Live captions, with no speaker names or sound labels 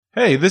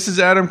Hey, this is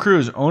Adam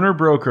Cruz,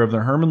 owner-broker of the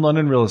Herman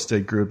London Real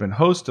Estate Group and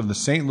host of the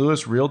St.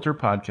 Louis Realtor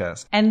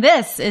Podcast. And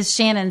this is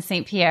Shannon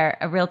St. Pierre,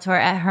 a realtor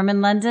at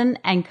Herman London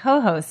and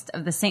co-host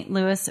of the St.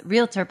 Louis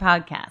Realtor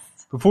Podcast.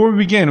 Before we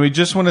begin, we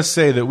just want to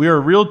say that we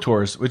are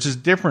realtors, which is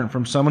different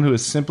from someone who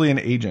is simply an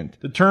agent.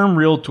 The term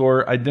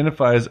realtor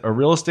identifies a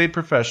real estate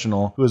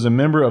professional who is a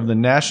member of the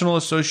National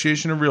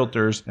Association of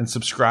Realtors and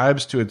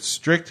subscribes to its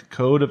strict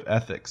code of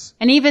ethics.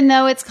 And even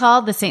though it's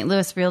called the St.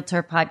 Louis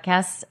Realtor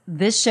Podcast,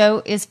 this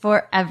show is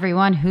for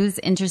everyone who's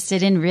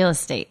interested in real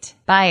estate.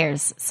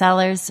 Buyers,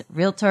 sellers,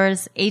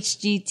 realtors,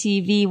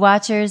 HGTV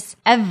watchers,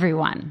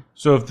 everyone.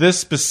 So if this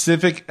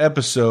specific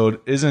episode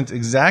isn't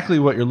exactly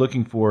what you're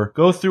looking for,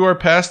 go through our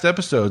past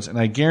episodes and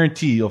I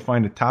guarantee you'll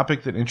find a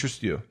topic that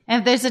interests you. And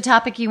if there's a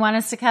topic you want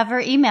us to cover,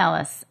 email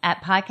us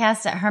at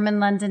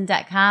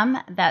podcast@hermanlondon.com.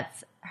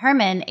 That's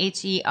Herman,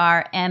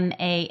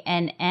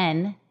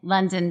 Hermann,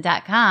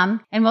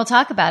 London.com. And we'll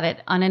talk about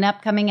it on an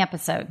upcoming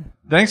episode.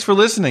 Thanks for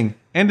listening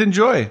and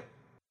enjoy.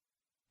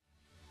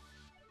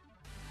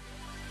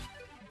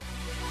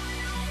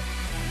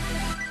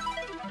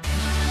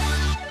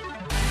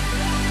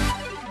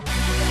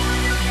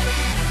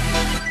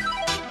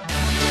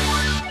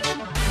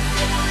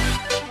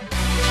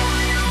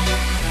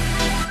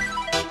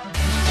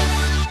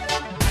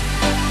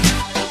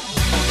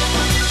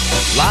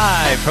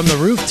 Live from the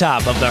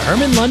rooftop of the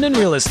Herman London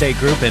Real Estate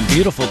Group in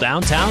beautiful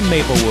downtown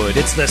Maplewood,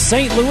 it's the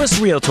St. Louis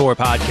Realtor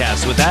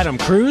Podcast with Adam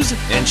Cruz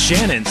and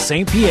Shannon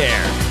St.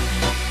 Pierre.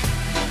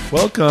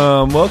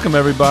 Welcome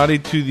everybody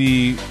to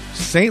the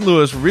St.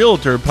 Louis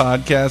Realtor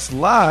Podcast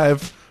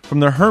live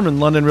from the Herman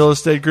London Real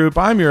Estate Group.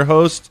 I'm your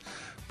host,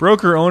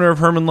 broker owner of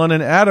Herman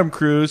London, Adam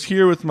Cruz,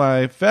 here with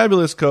my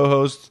fabulous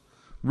co-host,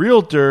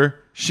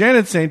 realtor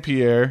Shannon St.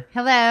 Pierre.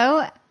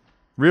 Hello.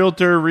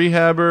 Realtor,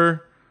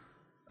 rehabber.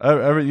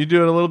 You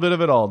do a little bit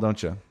of it all,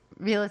 don't you?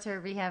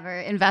 Realtor,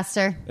 rehabber,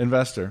 investor.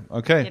 Investor.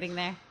 Okay. Getting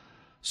there.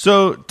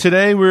 So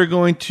today we're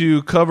going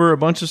to cover a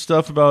bunch of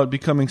stuff about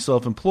becoming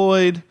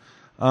self-employed.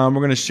 We're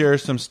going to share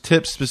some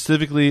tips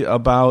specifically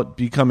about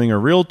becoming a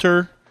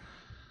realtor.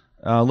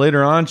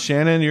 Later on,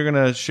 Shannon, you're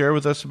going to share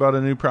with us about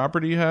a new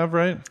property you have,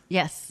 right?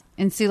 Yes.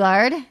 In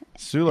Soulard.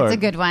 Soulard. It's a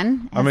good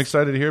one. I'm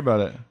excited to hear about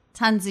it.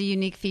 Tons of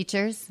unique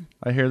features.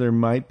 I hear there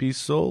might be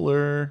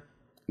solar.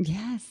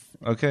 Yes.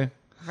 Okay.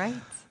 Right.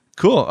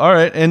 Cool. All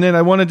right. And then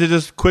I wanted to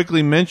just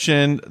quickly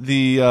mention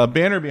the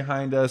banner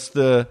behind us.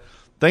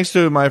 Thanks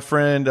to my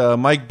friend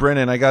Mike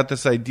Brennan, I got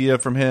this idea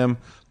from him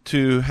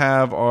to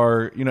have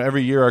our,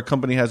 every year our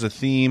company has a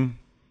theme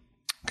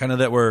kind of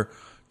that we're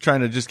trying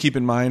to just keep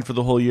in mind for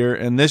the whole year.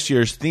 And this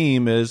year's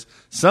theme is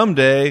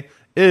someday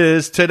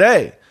is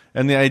today.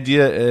 And the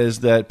idea is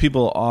that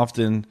people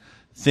often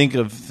think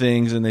of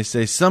things and they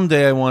say,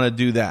 someday I want to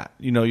do that.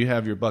 You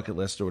have your bucket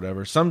list or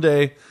whatever.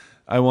 Someday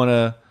I want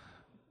to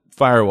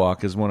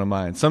firewalk is one of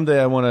mine.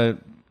 Someday I want to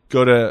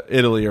go to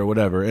Italy or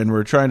whatever. And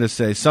we're trying to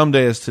say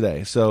someday is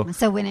today. So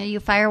when are you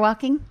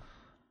firewalking?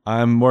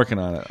 I'm working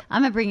on it.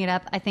 I'm going to bring it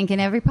up, I think, in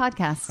every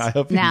podcast. I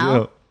hope you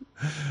do.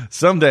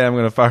 Someday I'm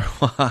going to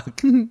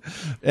firewalk.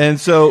 And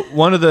so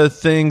one of the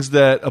things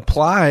that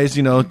applies,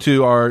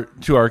 to our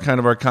kind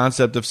of our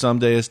concept of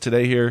someday is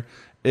today here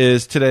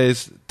is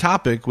today's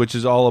topic, which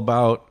is all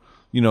about,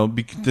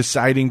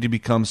 deciding to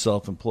become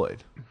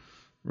self-employed.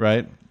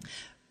 Right?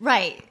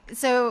 Right.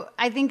 So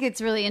I think it's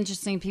really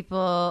interesting.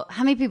 How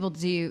many people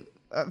do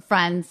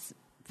friends,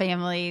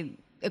 family,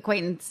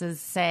 acquaintances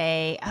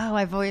say, oh,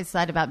 I've always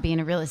thought about being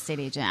a real estate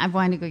agent. I've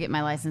wanted to go get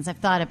my license. I've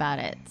thought about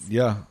it.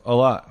 Yeah, a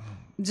lot.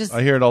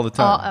 I hear it all the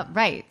time.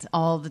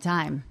 All the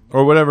time.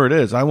 Or whatever it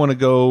is. I want to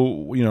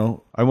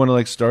go, I want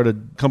to start a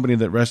company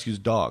that rescues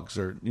dogs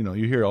or, you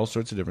hear all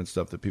sorts of different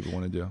stuff that people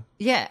want to do.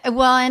 Yeah.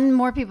 Well, and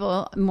more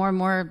and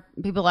more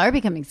people are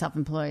becoming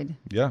self-employed.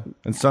 Yeah.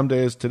 And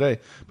someday is today.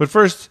 But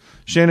first,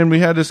 Shannon, we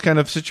had this kind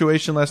of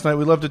situation last night.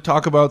 We love to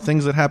talk about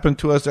things that happen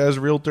to us as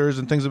realtors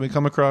and things that we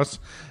come across.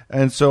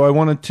 And so I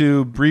wanted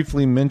to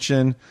briefly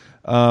mention,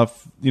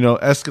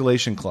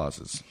 escalation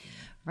clauses.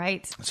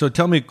 Right. So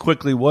tell me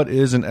quickly, what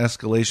is an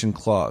escalation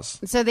clause?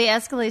 So the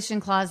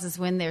escalation clause is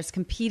when there's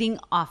competing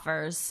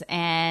offers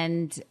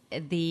and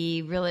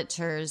the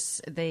realtors,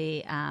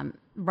 they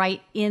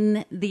write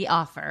in the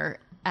offer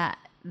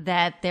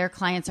that their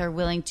clients are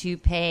willing to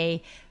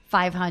pay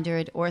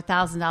 $500 or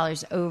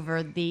 $1,000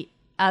 over the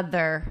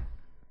other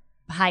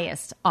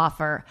highest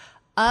offer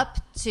up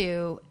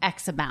to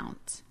X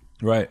amount.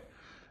 Right.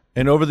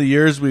 And over the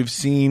years, we've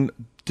seen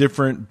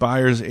different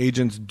buyers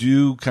agents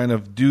do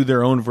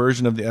their own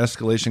version of the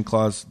escalation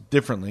clause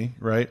differently,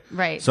 right?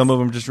 Right. Some of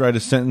them just write a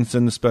sentence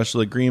in the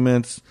special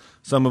agreements.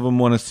 Some of them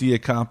want to see a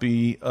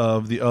copy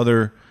of the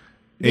other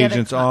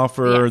agent's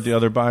offer, yes. The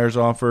other buyer's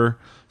offer.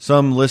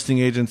 Some listing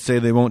agents say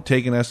they won't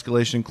take an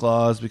escalation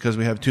clause because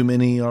we have too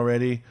many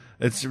already.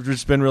 It's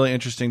just been really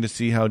interesting to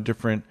see how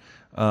different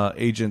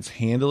agents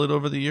handle it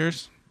over the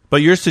years.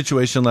 But your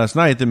situation last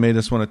night that made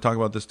us want to talk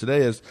about this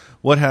today is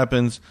what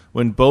happens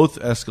when both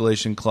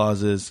escalation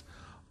clauses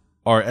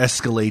are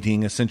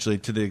escalating essentially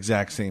to the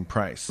exact same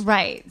price.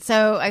 Right.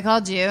 So I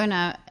called you,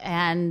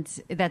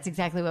 and that's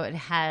exactly what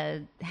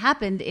had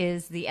happened.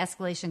 Is the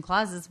escalation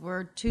clauses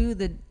were to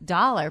the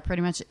dollar,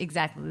 pretty much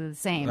exactly the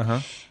same.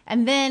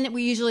 And then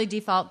we usually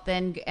default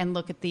then and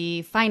look at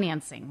the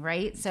financing,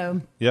 right?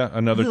 So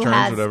another who terms,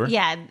 has, whatever.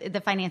 Yeah,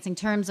 the financing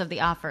terms of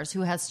the offers.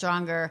 Who has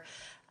stronger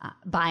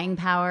buying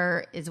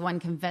power? Is one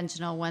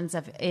conventional,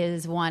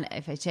 is one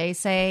FHA,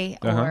 say,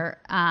 or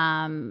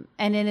and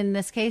then in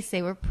this case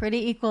they were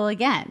pretty equal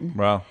again.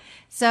 Wow.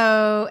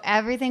 So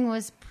everything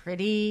was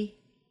pretty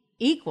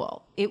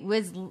equal. It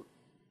was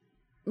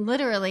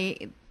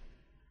literally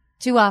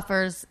two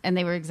offers, and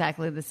they were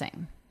exactly the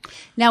same.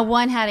 Now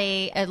one had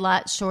a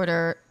lot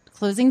shorter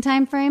closing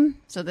time frame,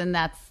 so then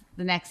that's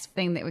the next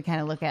thing that we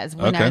kind of look at is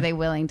when are they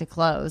willing to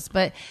close.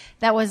 But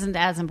that wasn't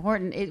as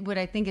important. What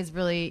I think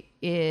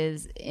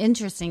is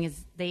interesting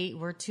is they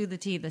were to the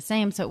T the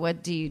same. So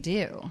what do you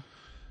do?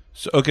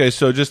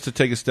 So just to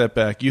take a step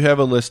back, you have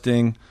a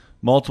listing,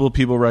 multiple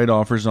people write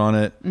offers on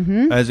it.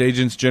 As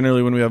agents,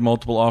 generally when we have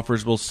multiple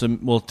offers, we'll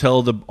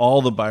tell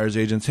all the buyer's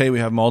agents, hey, we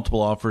have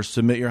multiple offers,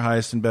 submit your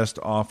highest and best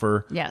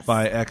offer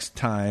by X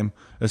time,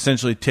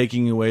 essentially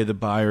taking away the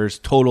buyer's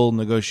total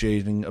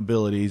negotiating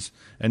abilities.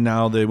 And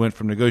now they went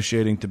from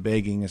negotiating to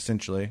begging,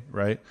 essentially,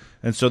 right?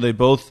 And so they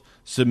both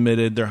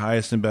submitted their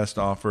highest and best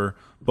offer,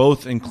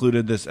 both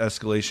included this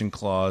escalation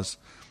clause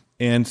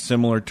and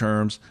similar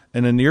terms.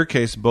 And in your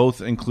case,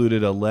 both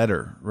included a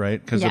letter, right?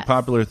 Because the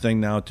popular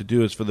thing now to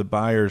do is for the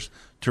buyers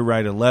to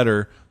write a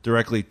letter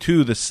directly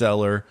to the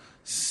seller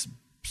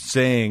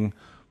saying,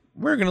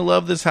 we're going to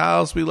love this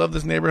house. We love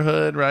this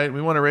neighborhood, right?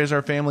 We want to raise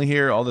our family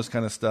here, all this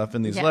kind of stuff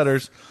in these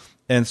letters.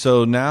 And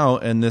so now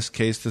in this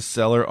case, the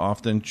seller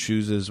often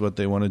chooses what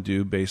they want to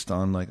do based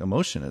on like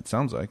emotion, it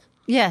sounds like.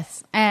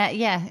 Yes.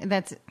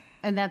 That's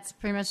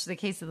pretty much the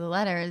case of the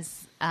letter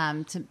is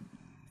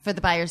for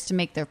the buyers to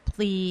make their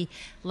plea,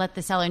 let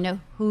the seller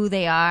know who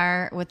they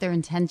are, what their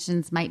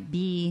intentions might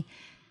be,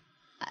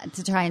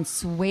 to try and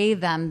sway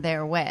them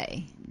their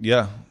way.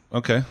 Yeah.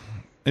 Okay.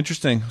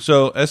 Interesting.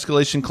 So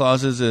escalation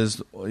clauses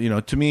is,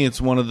 to me, it's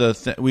one of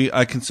the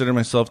I consider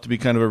myself to be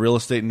kind of a real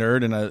estate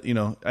nerd,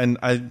 and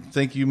I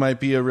think you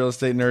might be a real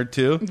estate nerd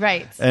too,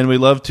 right? And we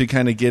love to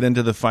kind of get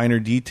into the finer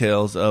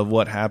details of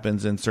what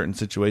happens in certain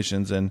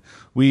situations, and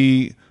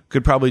we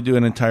could probably do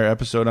an entire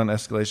episode on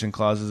escalation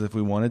clauses if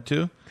we wanted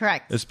to.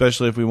 Correct.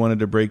 Especially if we wanted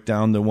to break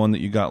down the one that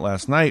you got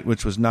last night,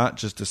 which was not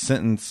just a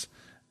sentence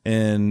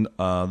in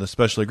the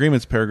special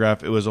agreements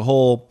paragraph; it was a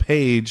whole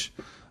page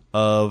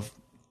of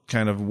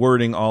kind of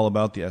wording all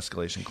about the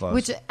escalation clause,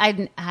 which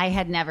I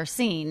had never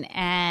seen,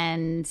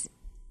 and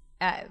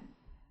I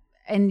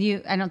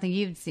don't think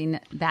you'd seen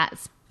that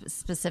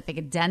specific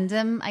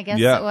addendum. I guess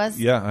it was.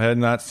 Yeah, I had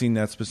not seen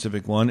that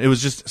specific one. It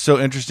was just so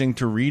interesting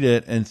to read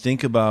it and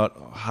think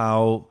about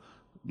how,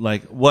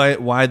 like,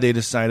 why they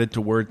decided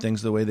to word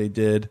things the way they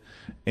did,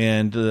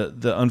 and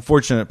the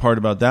unfortunate part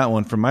about that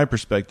one, from my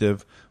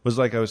perspective, was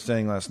like I was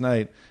saying last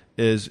night.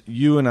 Is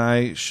you and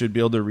I should be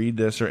able to read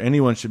this, or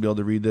anyone should be able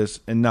to read this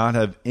and not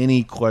have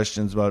any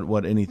questions about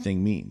what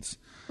anything means.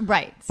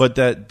 Right. But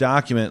that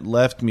document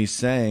left me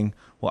saying,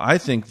 well, I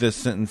think this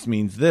sentence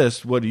means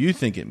this. What do you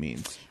think it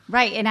means?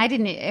 Right.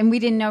 And we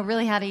didn't know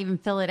really how to even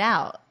fill it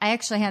out. I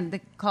actually had to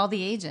call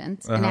the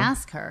agent and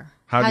ask her,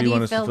 how do you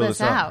want fill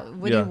this out?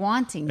 What are you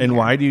wanting? And here?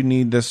 Why do you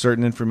need this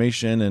certain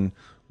information? And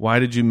why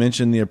did you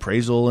mention the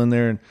appraisal in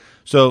there? And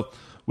so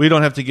we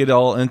don't have to get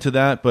all into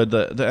that, but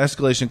the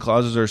escalation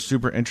clauses are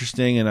super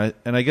interesting, and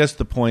I guess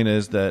the point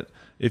is that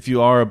if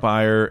you are a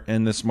buyer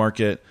in this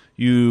market,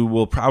 you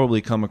will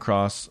probably come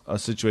across a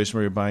situation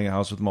where you're buying a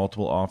house with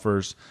multiple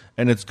offers,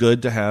 and it's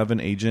good to have an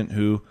agent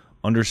who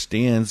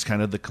understands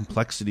kind of the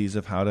complexities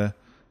of how to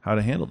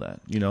handle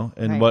that,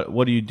 and right.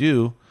 what do you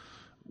do?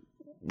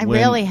 I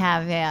rarely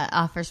have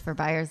offers for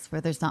buyers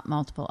where there's not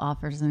multiple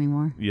offers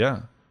anymore.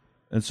 Yeah,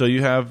 and so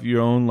you have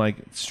your own like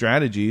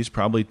strategies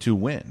probably to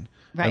win.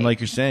 Right. And like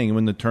you're saying,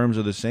 when the terms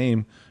are the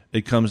same,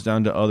 it comes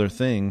down to other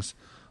things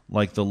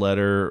like the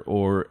letter,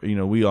 or,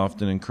 we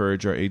often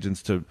encourage our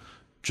agents to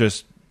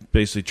just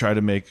basically try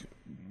to make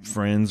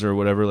friends or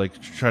whatever, like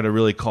try to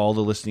really call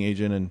the listing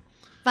agent and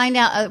find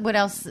out what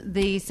else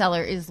the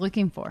seller is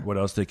looking for. What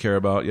else they care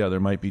about. Yeah, there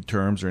might be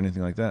terms or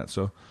anything like that.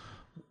 So,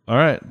 all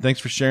right. Thanks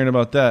for sharing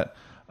about that.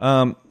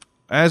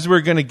 As we're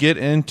going to get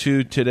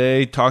into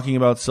today, talking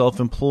about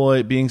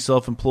being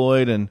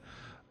self-employed, and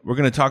we're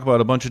going to talk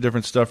about a bunch of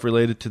different stuff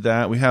related to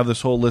that. We have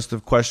this whole list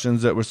of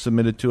questions that were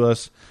submitted to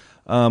us.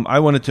 I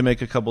wanted to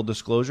make a couple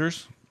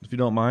disclosures, if you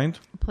don't mind.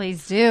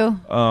 Please do.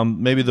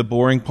 Maybe the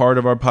boring part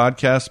of our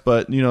podcast,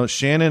 but,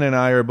 Shannon and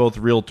I are both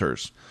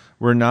realtors.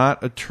 We're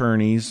not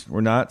attorneys. We're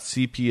not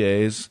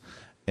CPAs.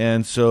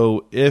 And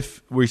so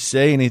if we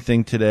say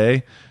anything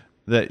today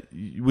that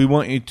we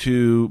want you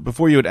to,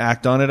 before you would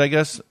act on it, I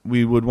guess,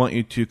 we would want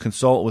you to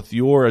consult with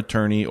your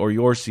attorney or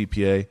your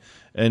CPA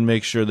and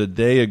make sure that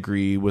they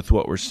agree with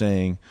what we're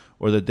saying,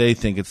 or that they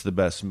think it's the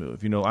best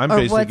move. I'm or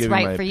basically what's giving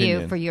right my for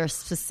opinion. You for your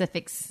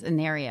specific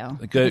scenario.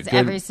 Good,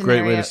 every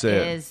scenario great way to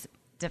say is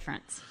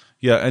different.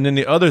 Yeah, and then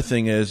the other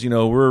thing is,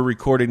 we're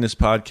recording this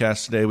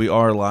podcast today. We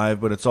are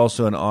live, but it's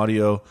also an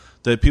audio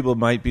that people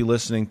might be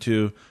listening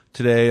to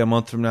today, a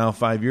month from now,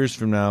 5 years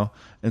from now.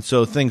 And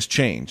so things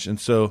change. And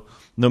so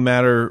no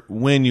matter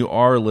when you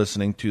are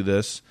listening to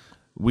this,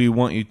 we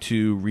want you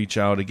to reach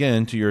out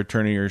again to your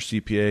attorney or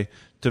CPA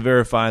to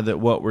verify that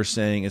what we're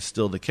saying is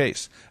still the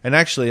case. And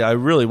actually, I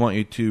really want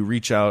you to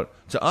reach out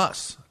to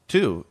us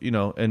too,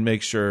 and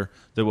make sure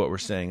that what we're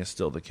saying is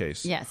still the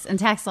case. Yes, and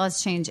tax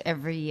laws change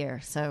every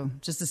year, so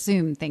just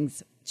assume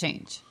things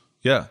change.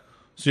 Yeah.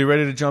 So you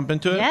ready to jump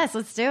into it? Yes,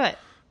 let's do it.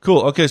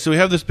 Cool. Okay, so we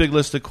have this big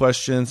list of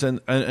questions,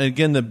 and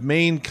again, the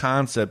main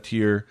concept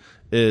here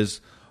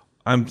is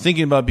I'm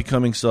thinking about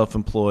becoming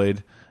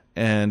self-employed,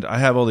 and I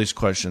have all these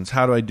questions.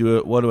 How do I do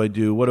it? What do I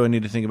do? What do I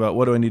need to think about?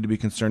 What do I need to be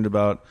concerned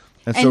about?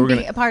 And so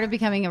a part of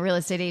becoming a real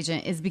estate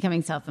agent is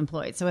becoming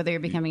self-employed. So whether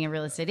you're becoming a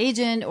real estate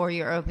agent or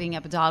you're opening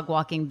up a dog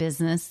walking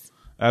business.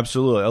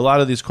 Absolutely. A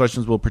lot of these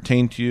questions will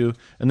pertain to you.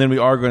 And then we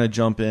are going to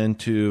jump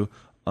into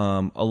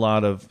a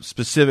lot of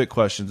specific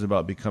questions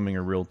about becoming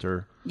a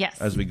realtor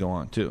as we go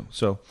on too.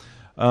 So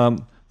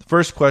the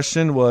first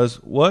question was,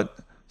 what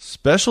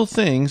special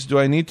things do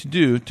I need to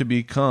do to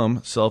become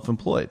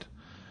self-employed?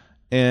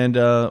 And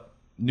do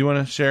you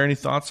want to share any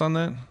thoughts on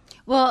that?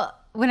 Well,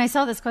 when I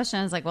saw this question,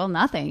 I was like, well,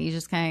 nothing. You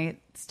just kind of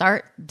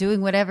start doing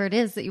whatever it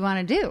is that you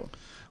want to do.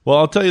 Well,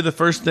 I'll tell you the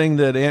first thing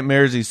that Aunt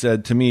Mersey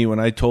said to me when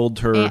I told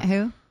her. Aunt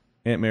who?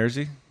 Aunt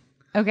Mersey.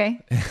 Okay.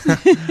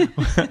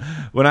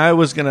 When I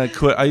was going to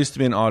quit, I used to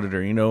be an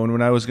auditor, and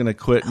when I was going to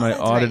quit my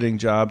auditing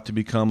job to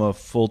become a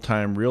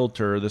full-time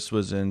realtor, this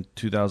was in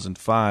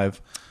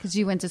 2005. Because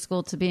you went to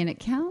school to be an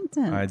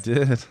accountant. I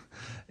did.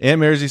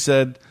 Aunt Mersey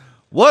said,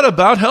 what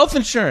about health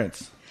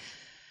insurance?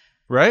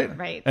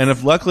 Right. And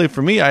if luckily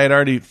for me, I had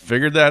already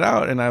figured that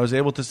out, and I was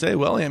able to say,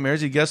 well, Aunt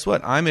Mersey, guess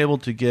what? I'm able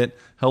to get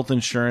health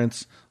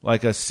insurance,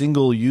 like a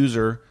single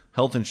user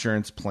health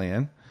insurance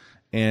plan,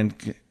 and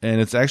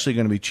it's actually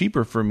going to be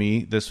cheaper for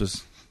me. This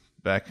was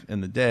back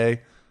in the day.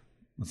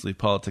 Let's leave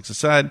politics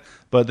aside,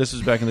 but this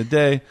is back in the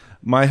day.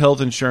 My health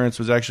insurance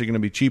was actually going to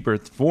be cheaper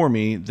for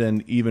me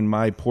than even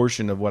my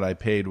portion of what I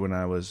paid when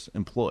I was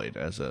employed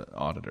as an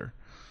auditor.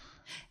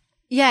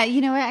 Yeah,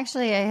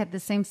 actually, I had the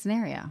same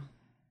scenario.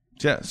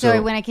 Yeah.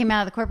 So when I came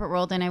out of the corporate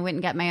world and I went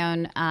and got my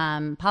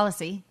own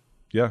policy.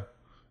 Yeah,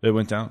 it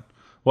went down.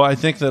 Well, I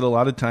think that a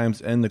lot of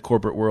times in the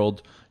corporate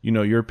world,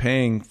 you're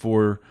paying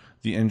for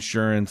the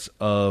insurance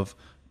of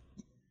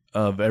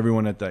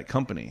everyone at that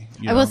company.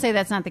 I will say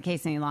that's not the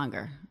case any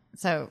longer.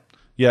 So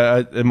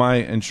yeah, my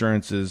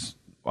insurance is,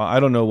 I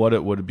don't know what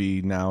it would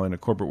be now in a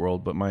corporate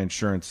world, but my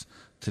insurance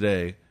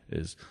today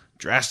is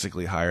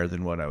drastically higher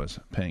than what I was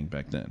paying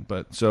back then.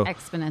 But so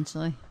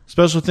exponentially.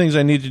 Special things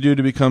I need to do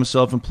to become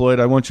self-employed.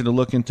 I want you to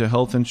look into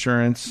health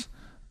insurance.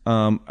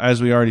 As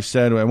we already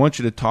said, I want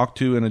you to talk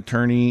to an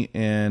attorney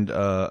and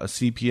a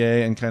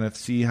CPA and kind of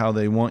see how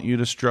they want you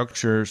to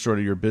structure sort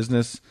of your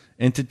business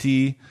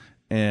entity.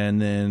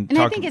 And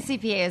I think a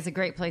CPA is a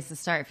great place to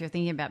start if you're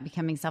thinking about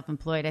becoming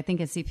self-employed. I think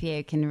a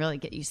CPA can really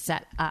get you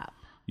set up.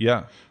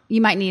 Yeah.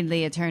 You might need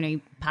the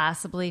attorney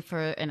possibly for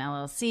an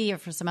LLC or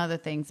for some other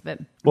things, but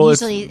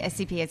usually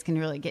CPAs can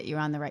really get you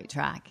on the right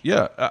track.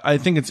 Yeah. I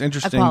think it's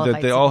interesting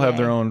that they all have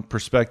their own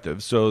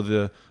perspective. So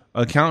the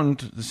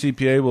accountant, the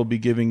CPA, will be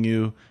giving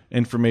you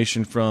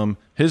information from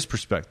his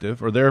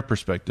perspective or their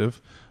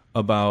perspective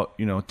about,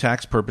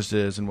 tax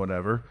purposes and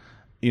whatever.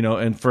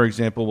 And for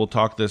example, we'll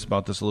talk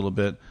about this a little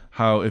bit,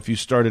 how if you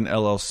start an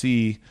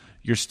LLC,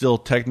 you're still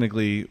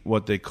technically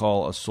what they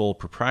call a sole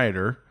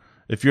proprietor.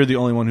 If you're the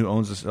only one who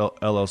owns this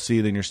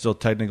LLC, then you're still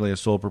technically a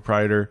sole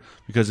proprietor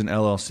because an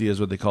LLC is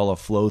what they call a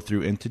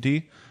flow-through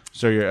entity.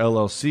 So your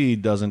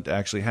LLC doesn't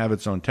actually have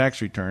its own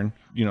tax return.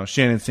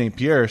 Shannon St.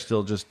 Pierre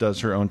still just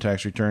does her own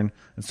tax return.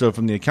 And so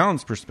from the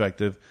accountant's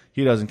perspective,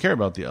 he doesn't care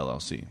about the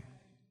LLC.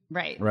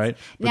 Right. But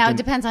now, it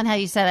depends on how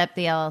you set up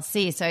the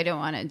LLC. So I don't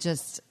want to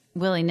just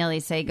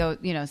willy-nilly say, go,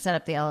 set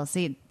up the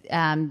LLC.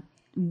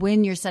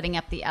 When you're setting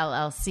up the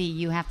LLC,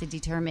 you have to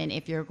determine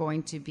if you're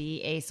going to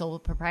be a sole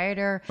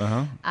proprietor.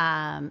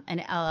 An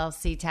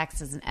LLC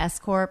taxed as an S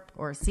corp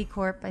or a C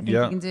corp. I think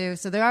you can do.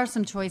 So there are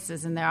some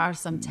choices, and there are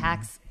some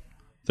tax.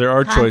 There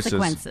are choices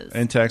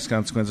and tax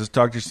consequences.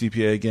 Talk to your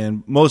CPA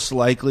again. Most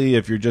likely,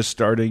 if you're just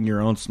starting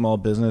your own small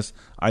business,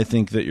 I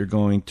think that you're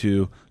going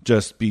to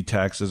just be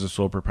taxed as a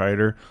sole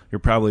proprietor. You're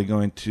probably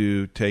going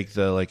to take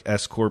the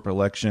S corp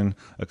election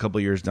a couple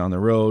of years down the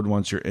road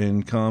once your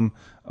income,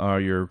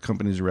 your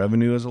company's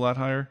revenue is a lot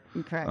higher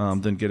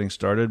than getting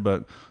started.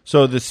 But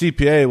so the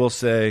CPA will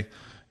say,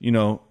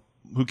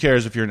 who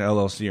cares if you're an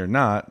LLC or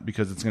not,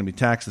 because it's going to be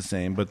taxed the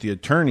same. But the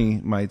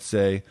attorney might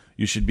say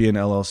you should be an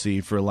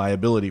LLC for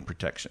liability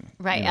protection.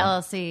 Right.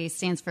 LLC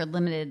stands for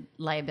limited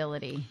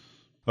liability.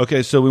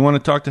 Okay, so we want to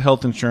talk to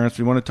health insurance.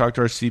 We want to talk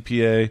to our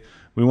CPA.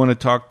 We want to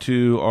talk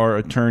to our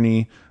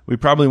attorney. We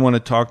probably want to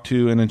talk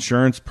to an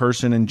insurance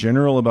person in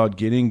general about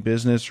getting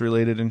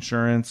business-related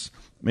insurance,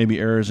 maybe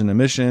errors and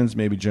omissions,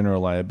 maybe general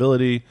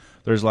liability.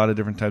 there's a lot of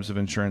different types of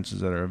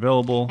insurances that are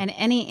available. And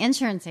any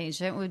insurance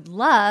agent would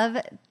love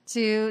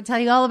to tell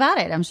you all about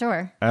it, I'm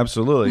sure.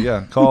 Absolutely,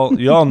 yeah.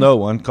 You all know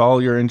one.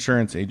 Call your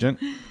insurance agent.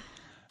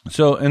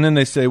 So, and then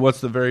they say,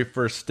 what's the very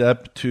first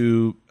step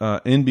to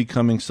in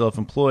becoming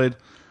self-employed?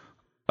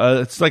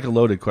 It's like a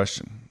loaded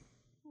question.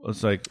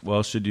 It's like,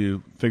 well, should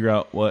you figure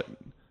out what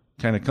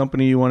kind of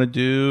company you want to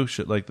do?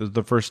 Should like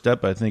the first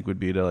step, I think, would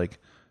be to like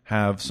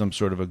have some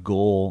sort of a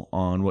goal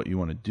on what you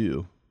want to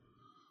do.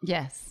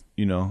 Yes.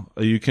 You know,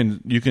 you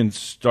can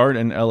start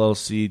an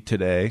LLC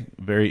today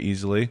very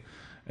easily,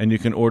 and you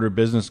can order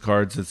business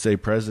cards that say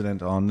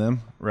president on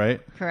them,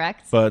 right?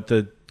 Correct. But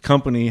the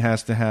company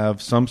has to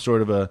have some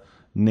sort of a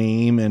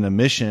name and a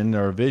mission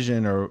or a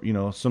vision or, you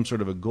know, some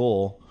sort of a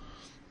goal.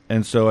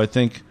 And so I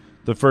think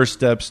the first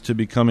steps to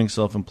becoming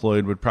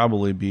self-employed would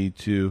probably be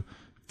to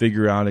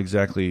figure out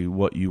exactly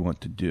what you want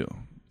to do.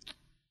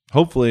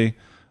 Hopefully,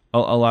 a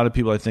lot of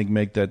people, I think,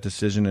 make that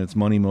decision and it's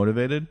money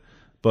motivated,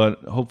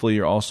 but hopefully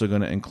you're also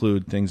going to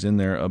include things in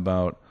there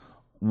about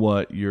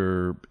what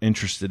you're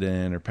interested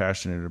in or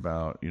passionate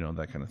about, you know,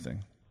 that kind of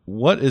thing.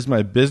 What is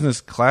my business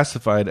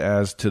classified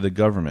as to the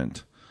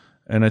government?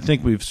 And I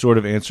think we've sort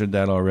of answered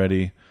that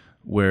already,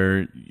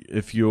 where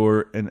if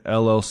you're an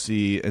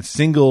LLC, a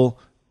single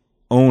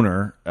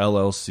owner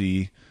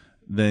LLC,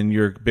 then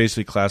you're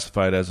basically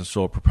classified as a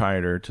sole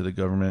proprietor to the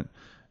government.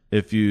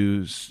 If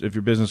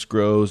your business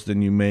grows,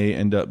 then you may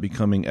end up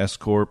becoming S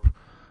Corp,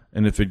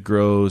 and if it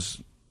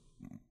grows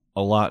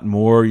a lot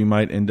more, you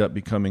might end up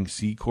becoming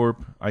C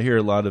Corp. I hear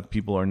a lot of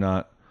people are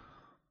not,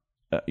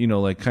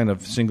 like kind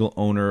of single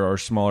owner or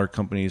smaller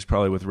companies,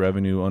 probably with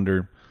revenue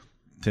under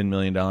 $10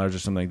 million or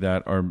something like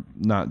that, are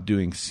not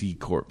doing C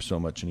Corp so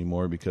much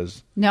anymore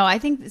because... No, I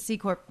think the C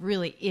Corp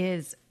really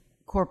is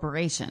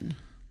corporation.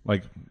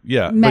 Like,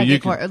 yeah. Mega but you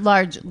can,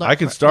 large I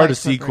can start a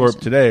C Corp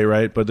today,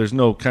 right? But there's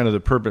no kind of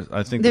the purpose.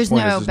 I think there's the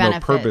point no is there's no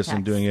benefit purpose in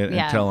tax. doing it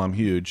until I'm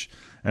huge.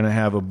 And I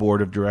have a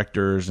board of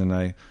directors and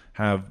I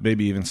have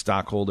maybe even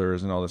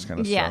stockholders and all this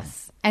kind of stuff.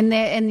 Yes.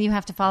 And you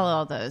have to follow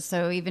all those.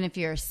 So even if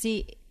you're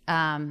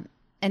an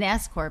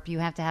S Corp, you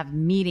have to have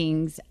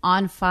meetings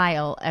on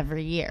file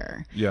every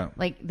year. Yeah.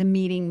 Like the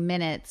meeting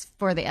minutes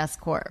for the S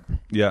Corp.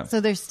 Yeah.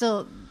 So there's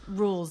still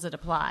rules that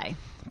apply.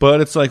 But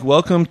it's like,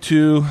 welcome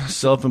to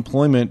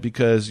self-employment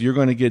because you're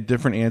going to get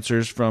different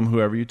answers from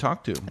whoever you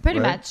talk to. Pretty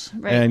much.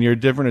 Right. And your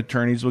different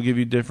attorneys will give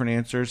you different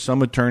answers.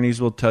 Some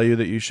attorneys will tell you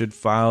that you should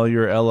file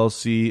your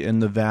LLC in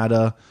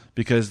Nevada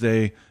because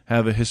they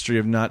have a history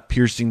of not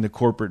piercing the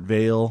corporate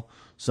veil.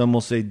 Some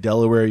will say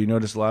Delaware. You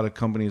notice a lot of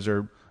companies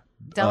are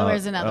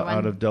Delaware's another one.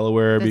 Out of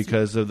Delaware That's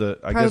because of the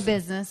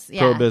pro-business,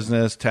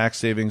 pro-business, tax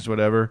savings,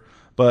 whatever.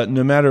 But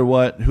no matter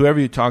what, whoever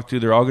you talk to,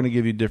 they're all going to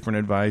give you different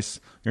advice.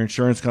 Your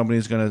insurance company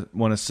is going to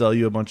want to sell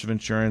you a bunch of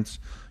insurance.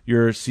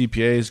 Your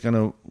CPA is going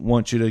to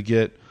want you to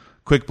get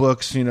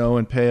QuickBooks,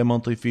 and pay a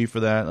monthly fee for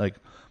that.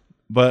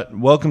 But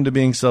welcome to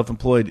being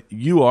self-employed.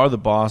 You are the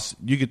boss.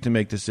 You get to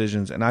make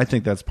decisions, and I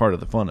think that's part of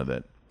the fun of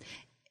it.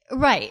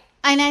 Right.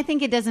 And I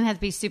think it doesn't have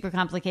to be super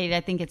complicated.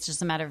 I think it's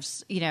just a matter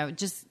of,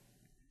 just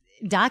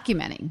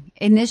documenting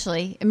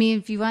initially. I mean,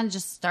 if you want to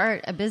just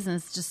start a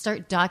business, just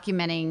start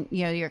documenting,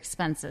 your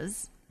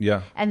expenses.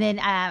 Yeah. And then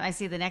I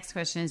see the next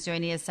question is, do I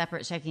need a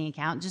separate checking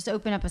account? Just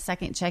open up a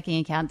second checking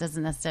account.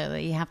 Doesn't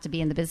necessarily have to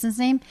be in the business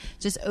name.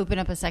 Just open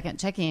up a second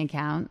checking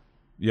account.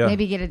 Yeah.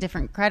 Maybe get a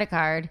different credit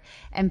card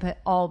and put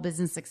all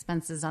business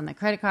expenses on the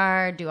credit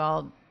card, do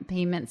all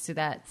payments to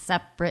that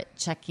separate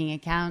checking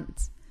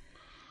account.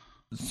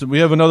 So we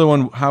have another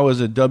one. How is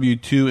a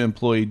W-2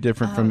 employee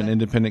different from an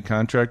independent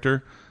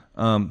contractor?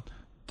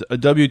 A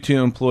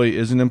W-2 employee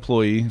is an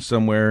employee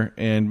somewhere,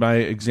 and my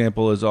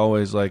example is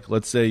always like,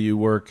 let's say you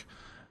work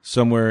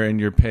somewhere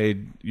and you're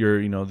paid,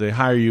 they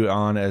hire you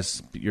on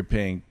as you're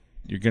going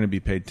to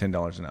be paid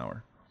 $10 an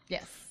hour.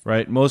 Yes.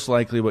 Right? Most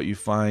likely what you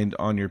find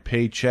on your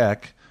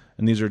paycheck,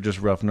 and these are just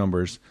rough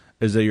numbers,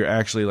 is that you're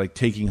actually like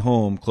taking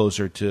home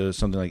closer to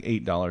something like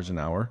 $8 an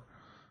hour,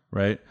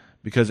 right?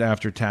 Because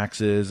after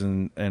taxes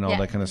and all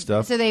that kind of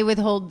stuff. So they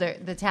withhold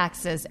the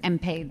taxes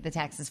and pay the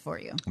taxes for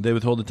you. They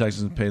withhold the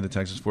taxes and pay the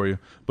taxes for you.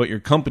 But your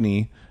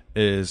company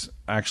is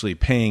actually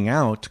paying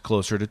out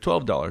closer to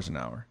 $12 an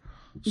hour.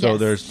 So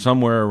there's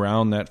somewhere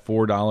around that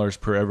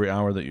 $4 per every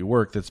hour that you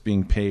work that's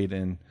being paid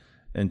in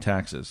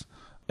taxes.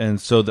 And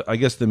so I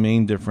guess the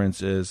main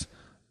difference is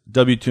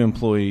W-2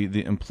 employee,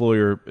 the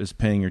employer is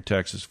paying your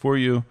taxes for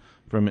you.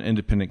 From an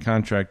independent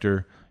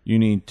contractor, you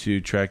need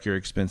to track your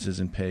expenses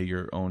and pay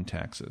your own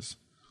taxes,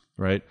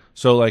 right?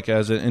 So like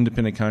as an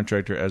independent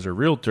contractor, as a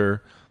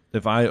realtor,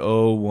 if I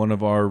owe one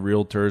of our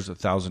realtors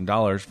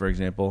 $1,000, for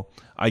example,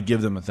 I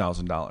give them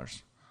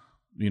 $1,000.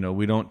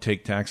 We don't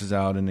take taxes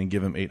out and then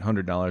give them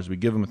 $800. We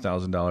give them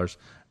 $1,000,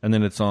 and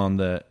then it's on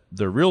the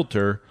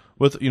realtor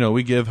with,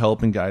 we give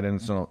help and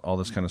guidance and all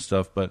this kind of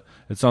stuff, but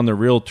it's on the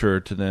realtor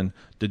to then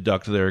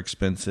deduct their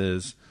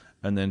expenses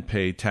and then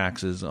pay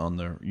taxes on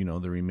the,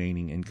 the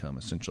remaining income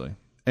essentially.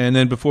 And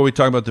then before we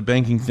talk about the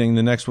banking thing,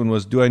 the next one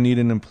was, do I need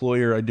an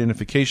employer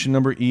identification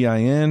number,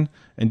 EIN,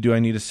 and do I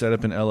need to set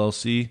up an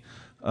LLC?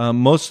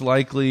 Most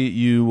likely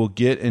you will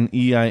get an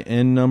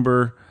EIN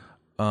number,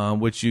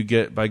 which you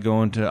get by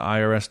going to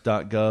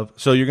irs.gov.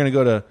 So you're going to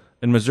go to,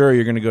 in Missouri,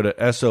 you're going to go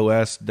to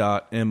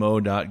sos.mo.gov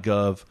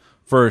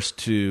first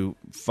to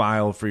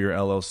file for your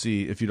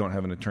LLC if you don't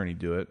have an attorney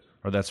do it,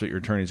 or that's what your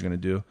attorney is going to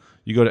do.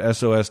 You go to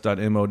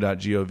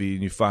sos.mo.gov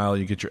and you file,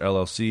 you get your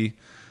LLC.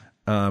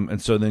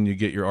 And so then you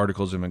get your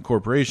articles of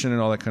incorporation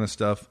and all that kind of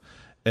stuff.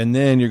 And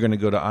then you're going to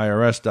go to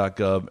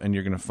irs.gov and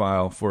you're going to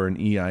file for an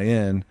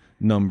EIN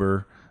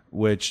number,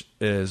 which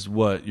is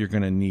what you're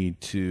going to need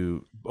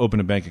to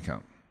open a bank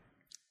account.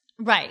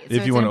 Right. If So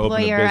you it's want an to open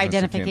a employer business,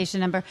 identification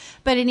number.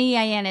 But an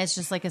EIN is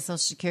just like a social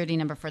security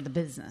number for the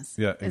business.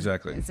 Yeah,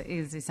 exactly.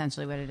 Is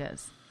essentially what it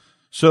is.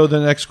 So the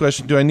next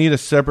question, do I need a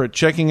separate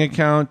checking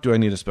account? Do I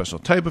need a special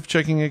type of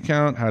checking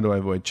account? How do I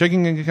avoid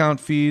checking account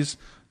fees?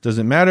 Does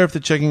it matter if the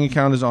checking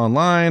account is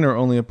online or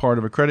only a part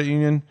of a credit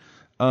union?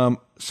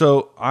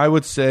 So I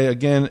would say,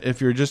 again, if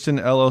you're just an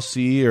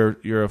LLC or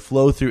you're a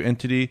flow-through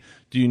entity,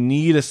 do you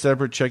need a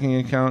separate checking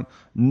account?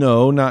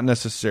 No, not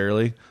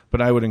necessarily,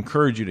 but I would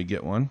encourage you to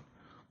get one.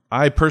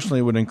 I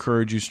personally would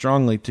encourage you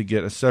strongly to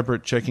get a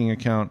separate checking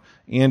account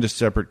and a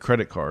separate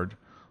credit card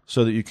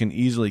so that you can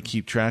easily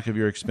keep track of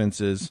your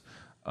expenses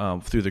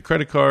through the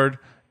credit card,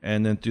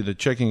 and then through the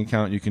checking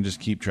account, you can just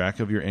keep track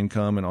of your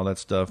income and all that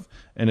stuff.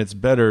 And it's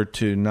better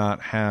to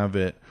not have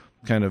it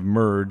kind of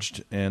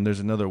merged. And there's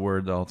another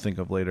word that I'll think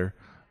of later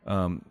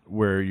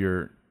where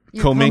you're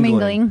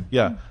commingling.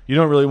 Yeah. You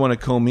don't really want to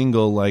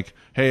commingle like,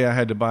 hey, I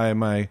had to buy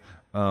my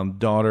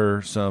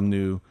daughter some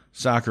new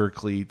soccer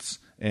cleats,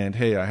 and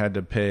hey, I had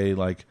to pay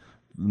like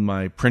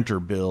my printer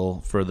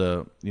bill for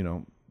the,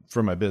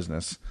 for my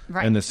business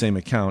in the same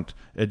account.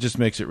 It just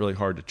makes it really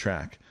hard to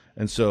track.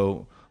 And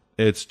so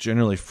it's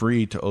generally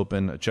free to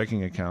open a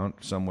checking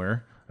account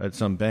somewhere at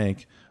some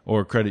bank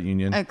or credit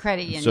union. A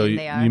credit union, so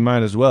they are. You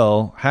might as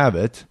well have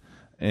it,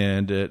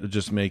 and it'll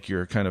just make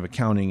your kind of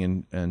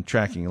accounting and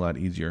tracking a lot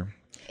easier.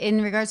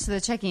 In regards to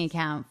the checking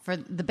account, for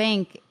the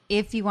bank,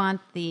 if you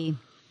want the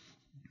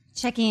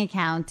checking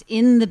account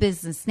in the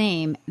business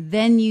name,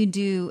 then you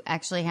do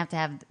actually have to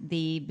have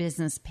the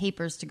business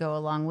papers to go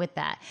along with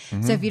that.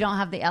 Mm-hmm. So if you don't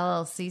have the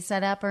LLC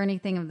set up or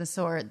anything of the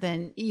sort,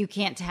 then you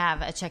can't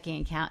have a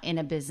checking account in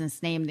a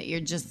business name that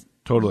you're just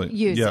using.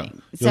 Yeah.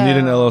 You'll need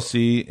an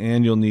LLC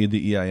and you'll need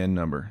the EIN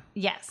number.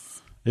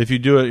 Yes. If you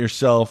do it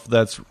yourself,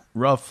 that's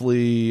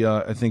roughly,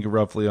 I think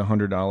roughly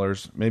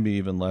 $100, maybe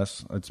even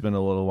less. It's been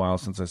a little while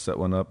since I set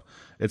one up.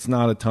 It's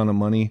not a ton of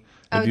money.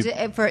 In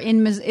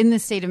the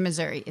state of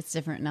Missouri. It's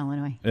different in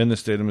Illinois. In the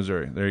state of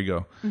Missouri. There you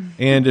go. Mm-hmm.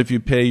 And if you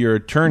pay your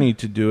attorney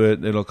to do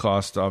it, it'll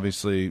cost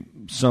obviously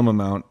some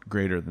amount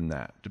greater than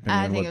that, depending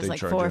on what they charge. I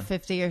think it was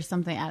like $450 or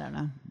something. I don't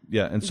know.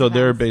 Yeah, and so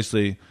they're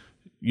basically,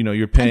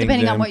 you're paying them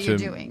depending on what you're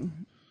doing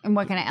and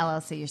what kind of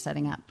LLC you're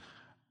setting up.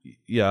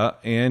 Yeah,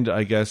 and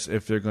I guess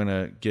if they're going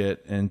to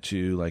get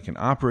into like an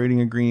operating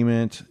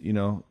agreement,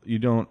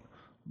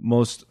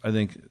 I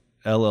think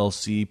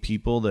LLC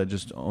people that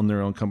just own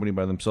their own company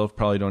by themselves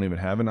probably don't even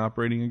have an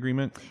operating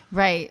agreement.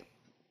 Right.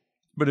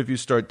 But if you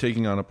start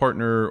taking on a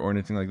partner or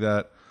anything like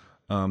that,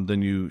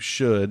 then you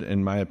should,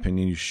 in my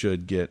opinion,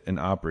 get an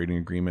operating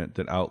agreement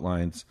that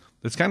outlines,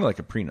 that's kind of like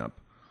a prenup.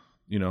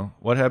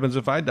 What happens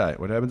if I die?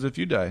 What happens if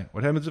you die?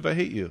 What happens if I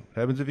hate you?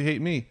 What happens if you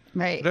hate me?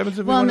 Right. What happens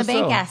if and the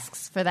bank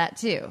asks for that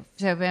too.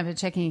 So we have a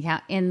checking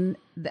account in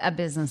a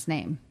business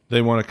name.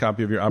 They want a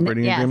copy of your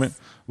operating agreement,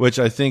 which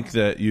I think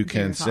that you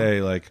can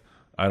say like,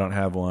 I don't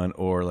have one,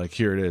 or like,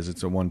 here it is.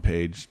 It's a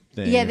one-page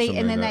thing. Yeah,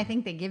 I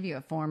think they give you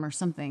a form or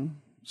something.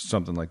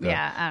 Something like that.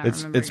 Yeah, I don't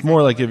remember. It's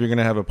more like if you're going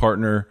to have a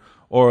partner,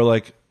 or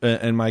like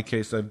in my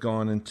case, I've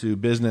gone into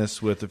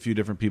business with a few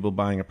different people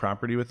buying a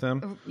property with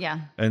them. Yeah.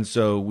 And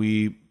so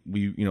we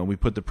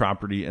put the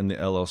property in the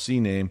LLC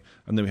name,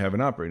 and then we have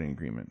an operating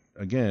agreement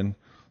again.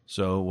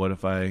 So what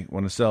if I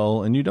want to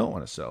sell and you don't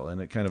want to sell? And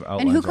it kind of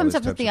outlines. And who comes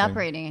up with the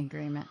operating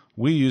agreement?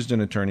 We used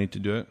an attorney to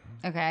do it.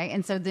 Okay.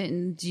 And so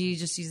then do you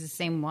just use the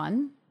same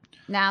one?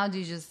 Now do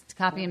you just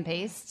copy and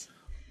paste?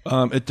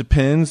 It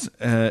depends.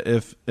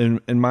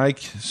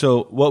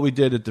 So what we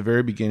did at the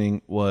very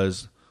beginning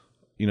was,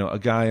 a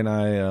guy and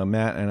I,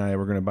 Matt and I,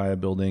 were going to buy a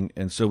building,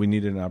 and so we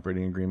needed an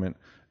operating agreement.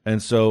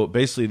 And so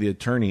basically the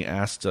attorney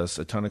asked us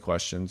a ton of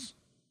questions.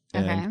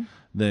 And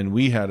then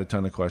we had a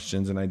ton of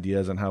questions and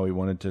ideas on how we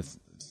wanted to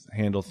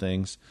handle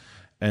things.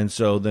 And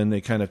so then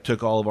they kind of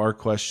took all of our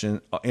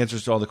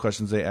answers to all the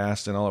questions they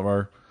asked and all of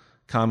our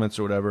comments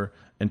or whatever,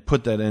 and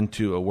put that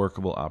into a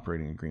workable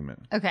operating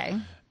agreement. Okay.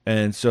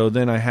 And so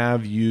then I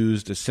have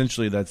used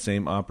essentially that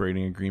same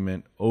operating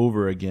agreement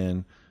over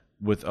again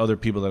with other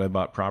people that I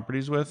bought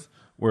properties with,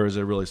 where it's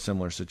a really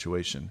similar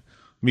situation.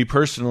 Me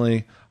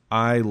personally,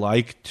 I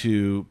like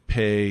to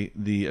pay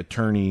the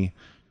attorney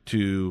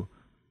to,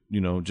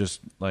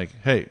 just like,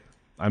 hey,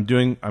 I'm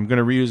going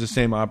to reuse the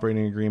same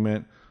operating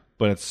agreement,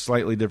 but it's a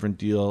slightly different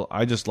deal.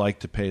 I just like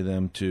to pay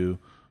them to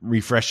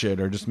refresh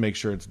it or just make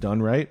sure it's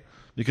done right,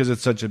 because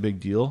it's such a big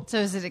deal. So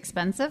is it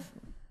expensive?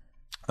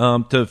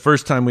 The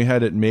first time we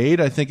had it made,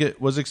 I think it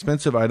was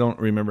expensive. I don't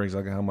remember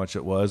exactly how much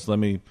it was. Let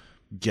me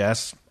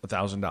guess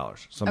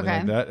 $1,000, something Okay.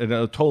 like that.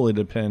 It'll totally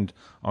depend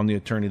on the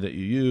attorney that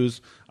you use.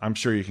 I'm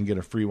sure you can get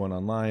a free one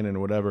online and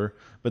whatever.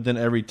 But then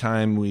every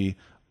time we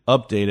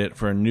update it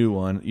for a new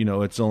one,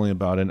 it's only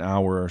about an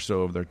hour or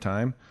so of their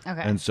time.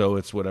 Okay. And so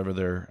it's whatever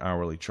their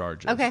hourly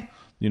charge is. Okay.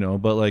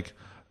 But like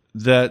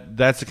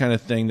that's the kind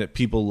of thing that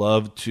people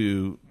love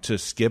to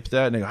skip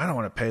that. And they go, I don't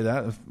want to pay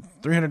that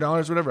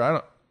 $300, whatever.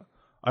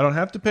 I don't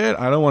have to pay it.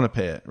 I don't want to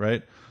pay it.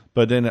 Right.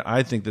 But then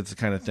I think that's the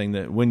kind of thing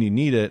that when you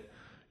need it,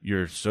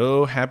 you're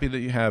so happy that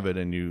you have it,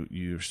 and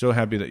you're so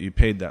happy that you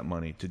paid that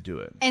money to do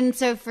it. And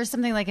so for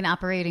something like an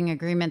operating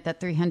agreement,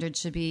 that $300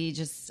 should be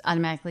just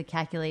automatically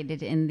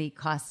calculated in the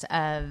cost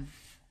of,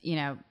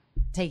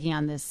 taking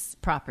on this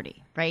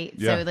property, right?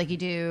 Yeah. So like you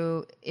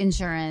do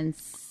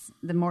insurance,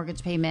 the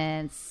mortgage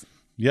payments,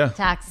 Yeah.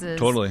 taxes.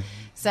 Totally.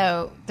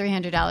 So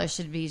 $300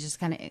 should be just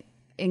kind of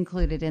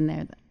included in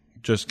there.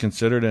 Just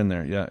considered in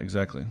there. Yeah,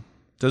 exactly.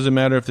 Doesn't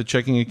matter if the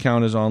checking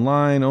account is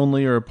online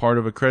only or a part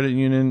of a credit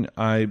union.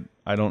 I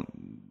don't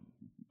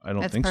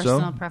That's think so.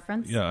 personal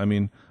preference? Yeah, I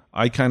mean,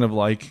 I kind of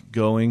like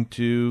going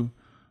to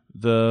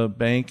the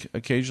bank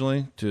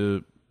occasionally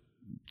to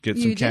get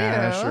some You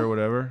cash do? or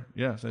whatever.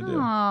 Yes, I do.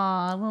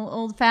 Aw, a little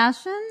old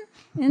fashioned?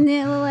 Isn't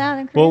it a little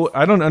out of Well,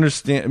 I don't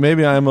understand.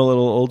 Maybe I'm a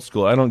little old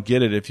school. I don't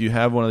get it. If you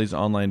have one of these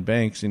online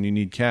banks and you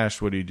need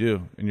cash, what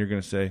do? And you're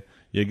going to say,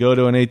 you go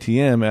to an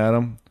ATM,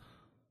 Adam.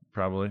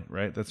 Probably,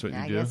 right? That's what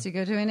I you do. guess you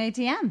go to an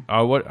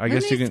ATM. What? I Who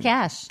guess you needs can.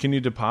 cash? Can you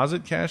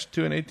deposit cash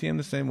to an ATM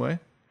the same way?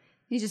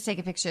 You just take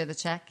a picture of the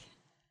check.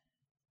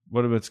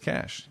 What if it's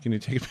cash? Can you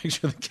take a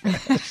picture of the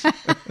cash?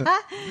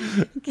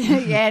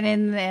 Yeah,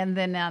 and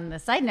then on the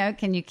side note,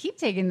 can you keep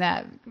taking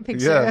that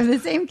picture Yeah. of the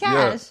same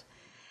cash?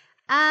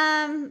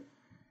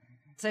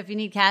 So if you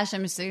need cash,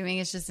 I'm assuming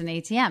it's just an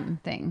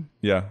ATM thing.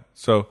 Yeah.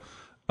 So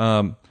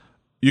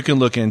you can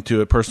look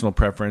into it, personal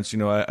preference.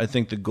 I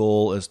think the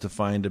goal is to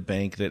find a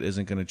bank that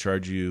isn't going to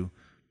charge you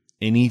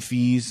any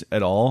fees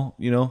at all.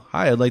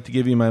 Hi, I'd like to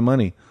give you my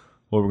money.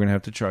 Well, we're going to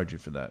have to charge you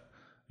for that.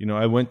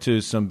 I went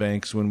to some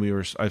banks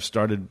when I've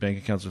started bank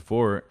accounts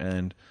before,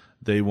 and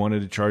they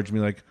wanted to charge me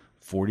like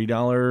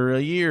 $40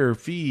 a year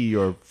fee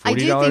or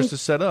 $40 to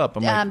set up.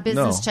 I'm like,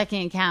 business no.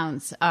 checking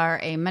accounts are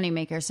a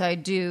moneymaker. So I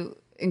do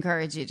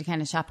encourage you to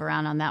kind of shop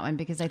around on that one,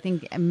 because I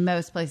think in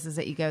most places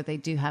that you go, they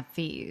do have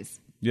fees.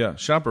 Yeah,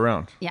 shop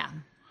around. Yeah.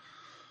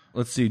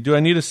 Let's see. Do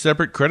I need a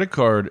separate credit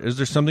card? Is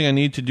there something I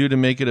need to do to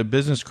make it a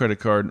business credit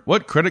card?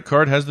 What credit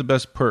card has the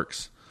best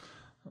perks?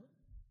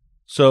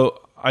 So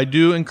I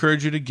do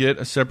encourage you to get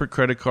a separate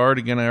credit card.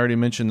 Again, I already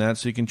mentioned that,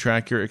 so you can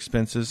track your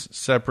expenses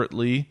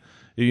separately.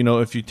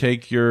 If you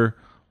take your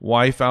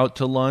wife out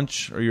to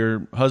lunch or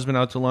your husband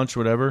out to lunch,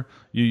 whatever,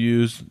 you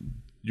use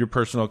your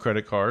personal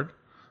credit card,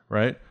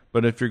 right?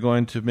 But if you're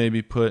going to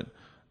maybe put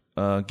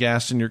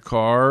gas in your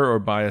car or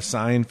buy a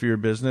sign for your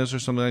business or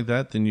something like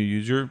that, then you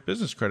use your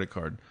business credit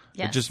card.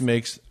 Yes. It just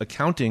makes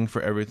accounting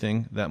for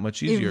everything that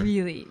much easier. It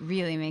really,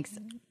 really makes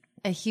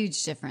a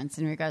huge difference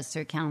in regards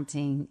to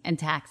accounting and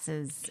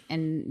taxes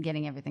and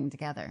getting everything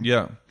together.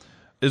 Yeah.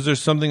 Is there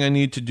something I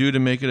need to do to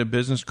make it a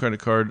business credit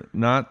card?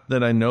 Not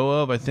that I know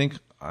of. I think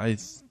I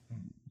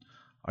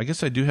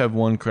guess I do have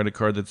one credit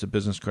card that's a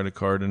business credit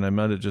card, and I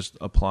might have just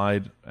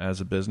applied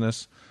as a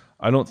business.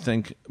 I don't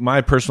think,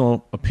 my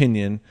personal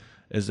opinion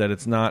is that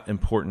it's not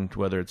important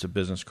whether it's a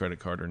business credit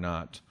card or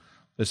not,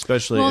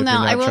 especially if you're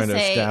not trying to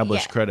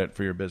establish credit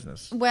for your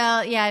business.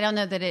 Well, yeah, I don't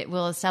know that it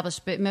will establish,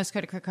 but most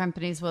credit card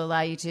companies will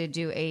allow you to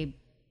do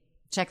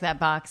check that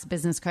box,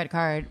 business credit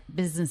card,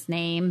 business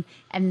name,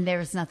 and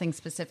there's nothing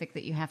specific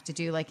that you have to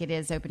do, like it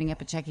is opening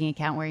up a checking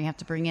account where you have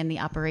to bring in the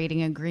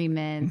operating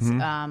agreement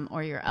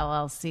or your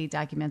LLC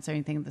documents or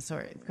anything of the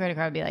sort. The credit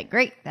card would be like,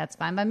 great, that's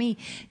fine by me.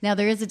 Now,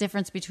 there is a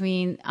difference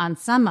between, on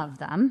some of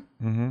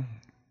them,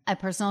 a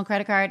personal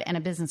credit card and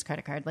a business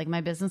credit card. Like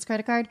my business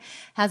credit card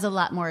has a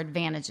lot more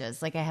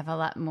advantages. Like I have a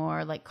lot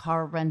more like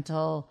car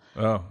rental.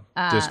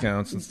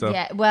 Discounts and stuff.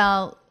 Yeah,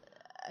 well,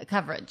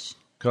 coverage.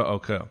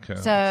 Okay.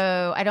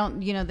 So I don't,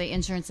 the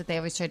insurance that they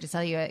always try to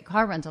sell you at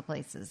car rental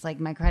places. Like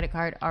my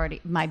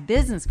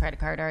business credit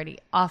card already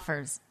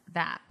offers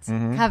that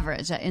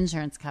coverage, that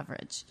insurance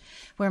coverage,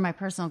 where my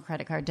personal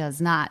credit card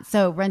does not.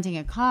 So renting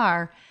a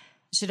car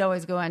should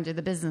always go under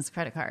the business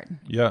credit card.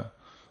 Yeah.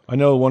 I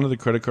know one of the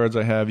credit cards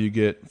I have, you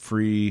get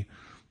free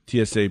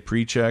TSA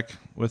pre-check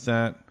with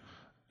that.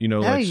 You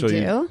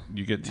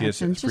get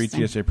free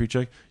TSA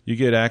pre-check. You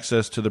get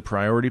access to the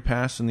priority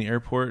pass in the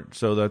airport.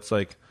 So that's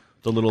like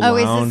the little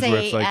lounge where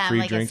it's like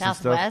free drinks and stuff.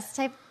 Southwest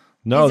type?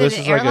 No, Is this it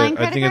is an like airline I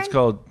credit think it's card?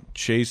 called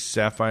Chase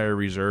Sapphire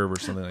Reserve or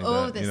something like that.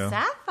 Oh, the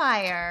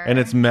Sapphire. And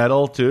it's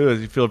metal too.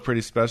 You feel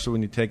pretty special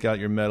when you take out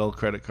your metal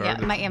credit card.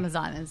 Yeah, my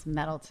Amazon is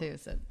metal too.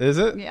 So. Is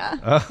it? Yeah.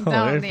 Oh,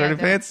 No, you're yeah, pretty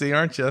no. fancy,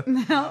 aren't you?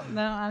 No,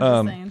 I'm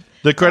just saying.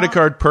 The credit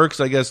card perks,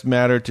 I guess,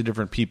 matter to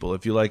different people.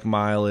 If you like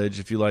mileage,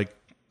 if you like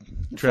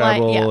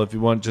travel, yeah. if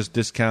you want just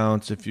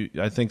discounts,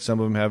 I think some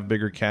of them have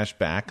bigger cash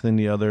back than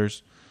the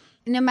others.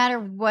 No matter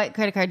what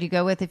credit card you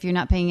go with, if you're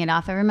not paying it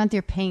off every month,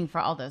 you're paying for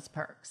all those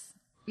perks.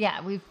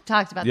 Yeah, we've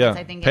talked about Yeah, this.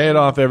 I think pay it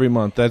off every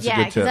month. That's a Yeah,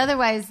 good because tip.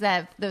 otherwise,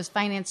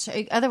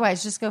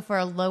 otherwise, just go for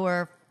a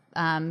lower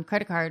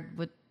credit card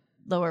with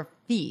lower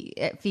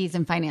fees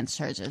and finance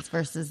charges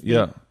versus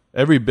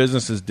Every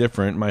business is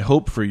different. My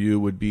hope for you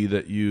would be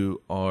that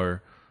you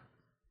are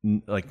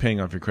like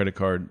paying off your credit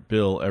card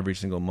bill every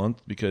single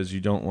month, because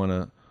you don't want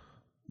to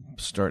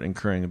start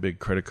incurring a big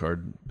credit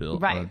card bill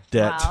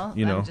debt. Well,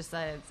 you know, I'm just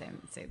say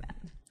that.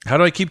 how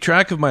do I keep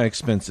track of my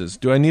expenses?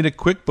 Do I need a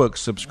QuickBooks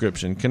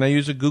subscription? Can I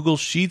use a Google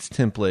Sheets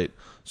template?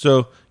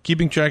 So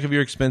keeping track of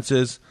your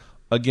expenses,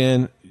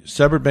 again,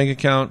 separate bank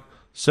account,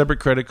 separate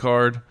credit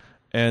card,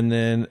 and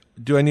then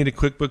do I need a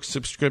QuickBooks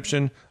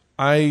subscription?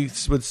 I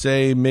would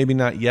say maybe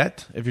not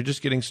yet. If you're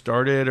just getting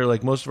started, or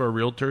like most of our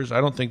realtors, I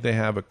don't think they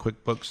have a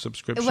QuickBooks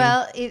subscription.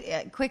 Well,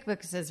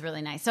 QuickBooks is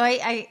really nice. So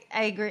I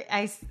agree.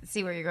 I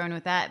see where you're going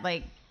with that.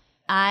 Like,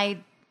 I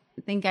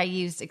think I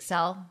used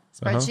Excel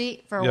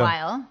spreadsheet for a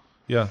while.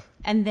 Yeah.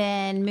 And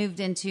then moved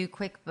into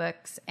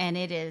QuickBooks, and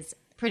it is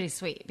pretty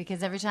sweet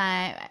because every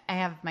time I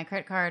have my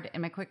credit card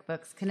and my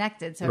QuickBooks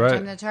connected, so every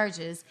time the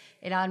charges,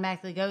 it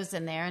automatically goes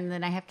in there, and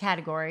then I have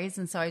categories,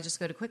 and so I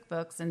just go to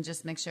QuickBooks and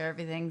just make sure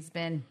everything's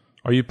been.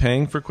 Are you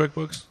paying for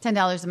QuickBooks?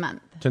 $10 a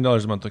month.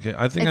 $10 a month. Okay,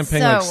 I think It's I'm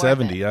paying so like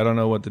worth $70. it. I don't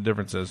know what the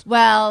difference is.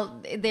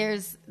 Well,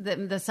 there's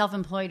the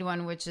self-employed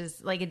one, which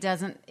is like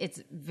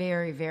it's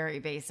very, very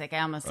basic.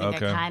 I almost think I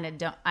kind of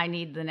don't. I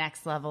need the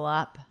next level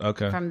up.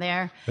 From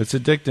there, it's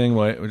addicting.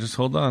 Wait, just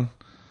hold on.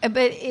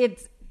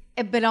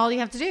 But all you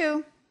have to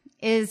do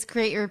is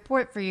create your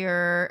report for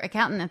your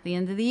accountant at the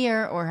end of the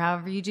year, or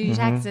however you do your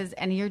taxes,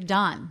 and you're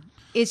done.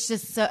 It's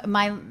just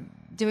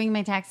doing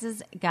my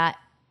taxes got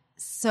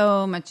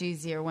so much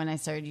easier when I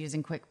started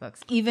using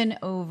QuickBooks, even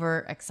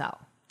over Excel.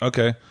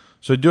 Okay.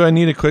 So do I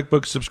need a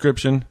QuickBooks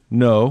subscription?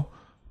 No.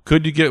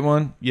 Could you get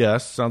one?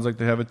 Yes. Sounds like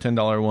they have a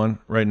 $10 one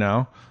right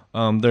now.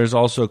 There's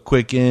also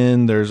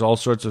Quicken. There's all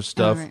sorts of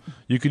stuff. Right.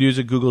 You could use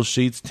a Google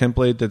Sheets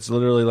template that's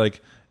literally like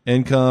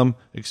income,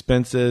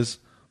 expenses,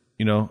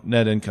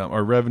 net income,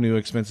 or revenue,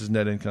 expenses,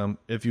 net income,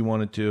 if you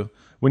wanted to.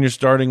 When you're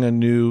starting a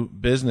new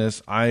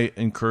business, I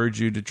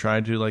encourage you to try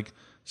to like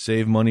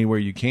save money where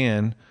you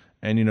can.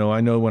 And, I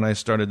know when I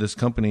started this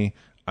company,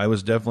 I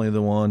was definitely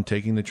the one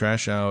taking the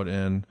trash out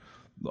and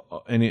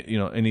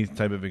any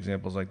type of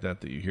examples like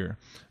that you hear.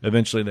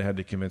 Eventually, they had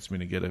to convince me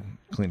to get a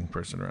cleaning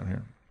person around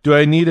here. Do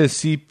I need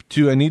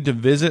I need to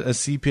visit a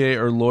CPA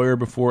or lawyer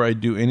before I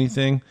do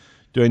anything?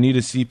 Do I need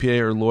a CPA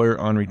or lawyer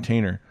on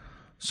retainer?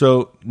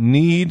 So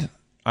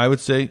I would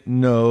say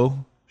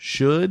no.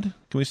 Should?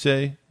 Can we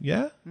say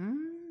yeah?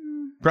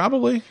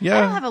 Probably, yeah.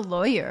 I don't have a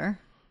lawyer.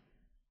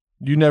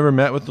 You never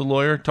met with the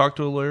lawyer? Talked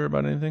to a lawyer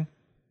about anything?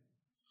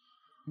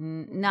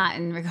 Not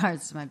in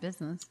regards to my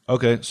business.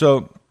 Okay,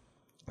 so,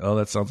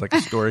 that sounds like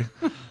a story.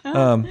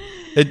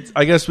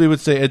 I guess we would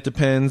say it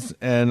depends,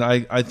 and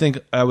I think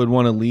I would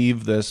want to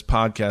leave this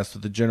podcast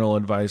with the general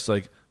advice,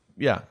 like,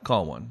 yeah,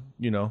 call one,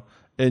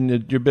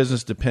 and your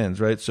business depends,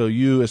 right? So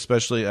you,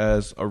 especially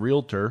as a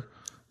realtor,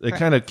 it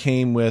kind of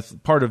came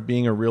with part of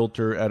being a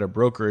realtor at a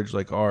brokerage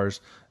like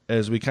ours,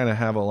 as we kind of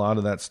have a lot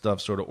of that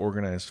stuff sort of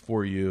organized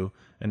for you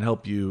and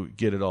help you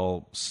get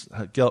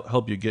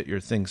your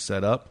things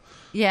set up.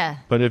 Yeah.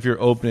 But if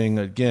you're opening,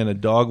 again, a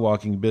dog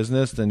walking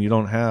business, then you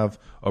don't have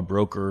a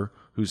broker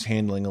who's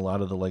handling a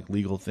lot of the like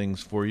legal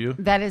things for you.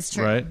 That is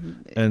true. Right?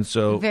 And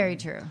so very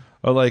true.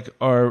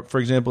 Or for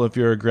example, if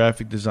you're a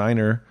graphic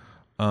designer,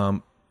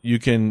 you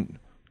can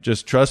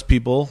just trust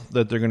people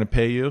that they're going to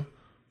pay you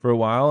for a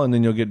while, and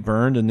then you'll get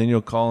burned, and then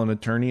you'll call an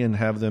attorney and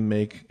have them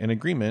make an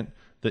agreement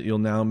that you'll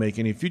now make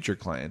any future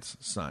clients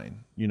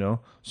sign,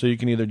 So you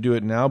can either do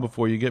it now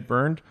before you get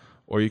burned,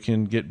 or you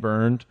can get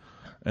burned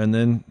and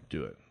then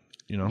do it,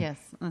 Yes,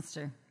 that's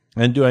true.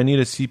 And do I need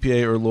a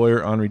CPA or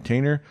lawyer on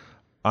retainer?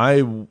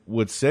 I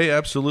would say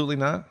absolutely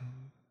not.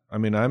 I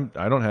mean,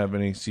 I don't have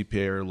any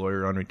CPA or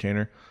lawyer on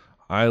retainer.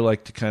 I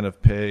like to kind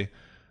of pay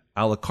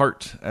a la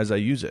carte as I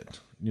use it,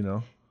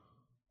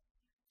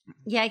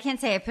 Yeah, I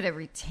can't say I put a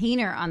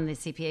retainer on the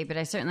CPA, but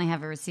I certainly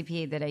have a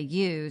CPA that I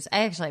use. I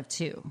actually have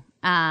two.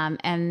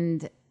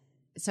 And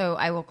so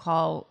I will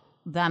call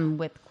them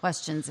with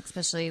questions,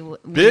 especially when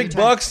Big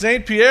Buck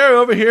St. Pierre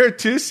over here,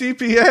 2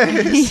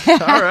 CPAs. Yeah,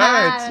 all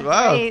right.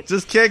 Wow. Right.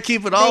 Just can't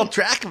keep it all,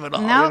 track of it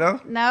all,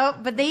 No,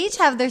 but they each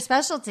have their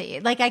specialty.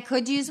 Like I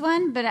could use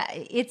one, but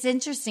it's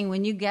interesting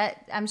when you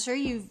I'm sure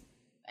you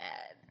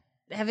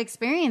have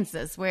experienced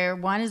this, where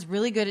one is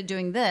really good at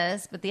doing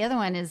this, but the other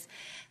one is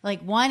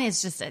one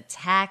is just a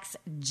tax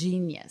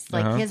genius.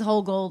 Like his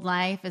whole goal in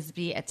life is to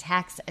be a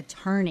tax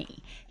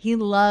attorney. He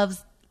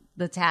loves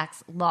the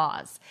tax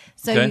laws.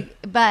 So,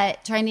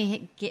 but trying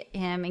to get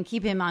him and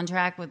keep him on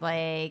track with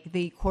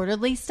the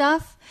quarterly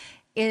stuff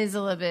is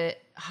a little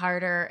bit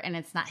harder, and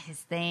it's not his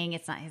thing.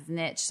 It's not his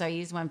niche. So I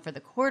use one for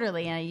the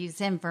quarterly, and I use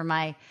him for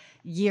my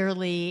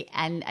yearly,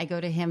 and I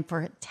go to him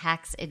for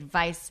tax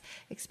advice,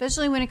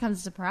 especially when it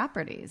comes to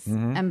properties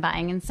and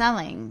buying and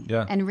selling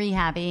and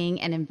rehabbing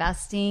and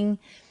investing.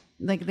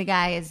 Like the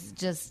guy is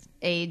just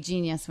a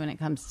genius when it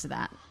comes to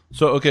that.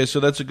 So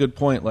that's a good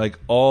point. Like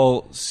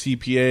all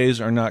CPAs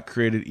are not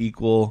created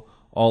equal.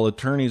 All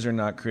attorneys are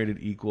not created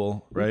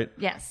equal, right?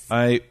 Yes.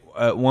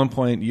 At one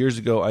point years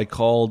ago, I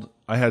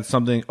had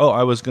something.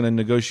 I was going to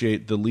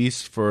negotiate the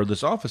lease for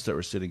this office that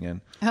we're sitting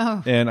in.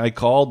 Oh. And I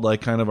called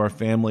like kind of our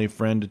family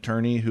friend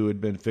attorney who had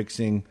been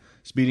fixing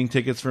speeding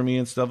tickets for me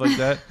and stuff like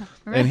that.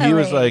 Really? And he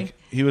was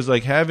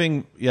like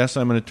yes,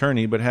 I'm an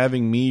attorney, but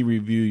having me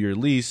review your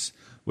lease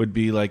would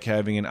be like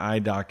having an eye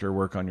doctor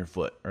work on your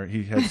foot, or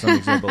he had some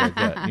example like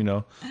that,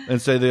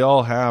 and so they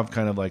all have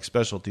kind of like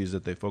specialties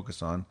that they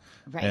focus on.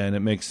 Right. And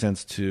it makes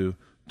sense to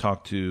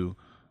talk to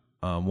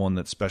one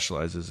that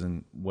specializes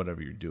in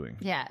whatever you're doing.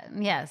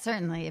 Yeah,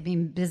 certainly. I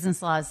mean,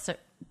 business law is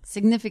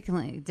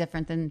significantly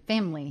different than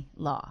family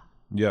law.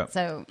 Yeah.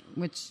 So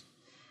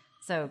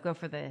go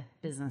for the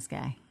business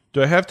guy.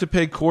 Do I have to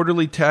pay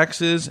quarterly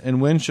taxes,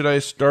 and when should I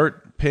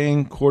start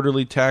paying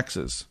quarterly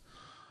taxes?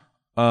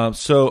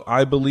 So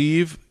I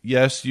believe,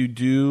 yes, you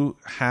do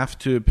have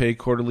to pay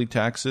quarterly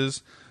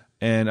taxes,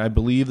 and I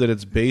believe that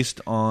it's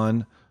based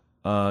on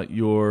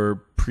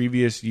your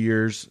previous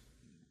year's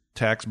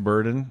tax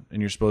burden,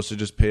 and you're supposed to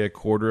just pay a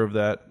quarter of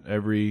that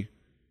every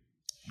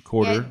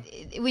quarter.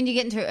 Yeah, when you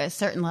get into a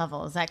certain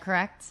level, is that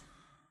correct?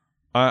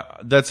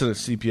 That's a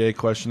CPA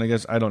question, I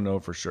guess. I don't know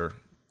for sure.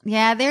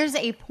 Yeah, there's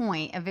a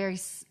point, a very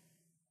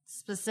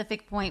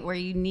specific point where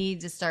you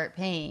need to start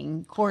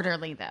paying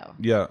quarterly, though.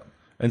 Yeah.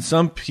 And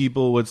some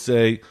people would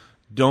say,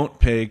 don't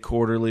pay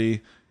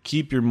quarterly,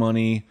 keep your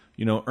money,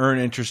 earn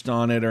interest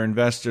on it or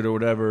invest it or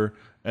whatever,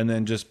 and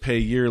then just pay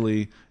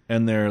yearly.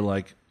 And they're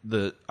like,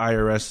 the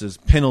IRS's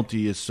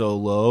penalty is so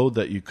low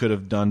that you could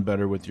have done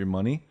better with your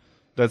money.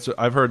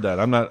 I've heard that.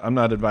 I'm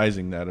not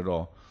advising that at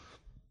all.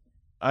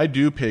 I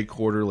do pay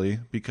quarterly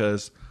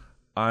because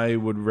I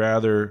would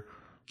rather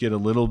get a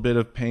little bit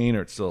of pain,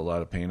 or it's still a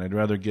lot of pain. I'd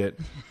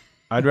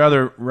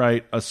rather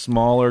write a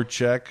smaller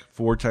check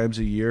 4 times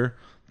a year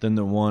than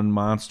the one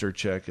monster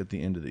check at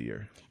the end of the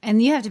year.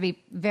 And you have to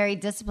be very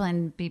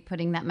disciplined, be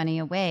putting that money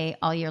away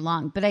all year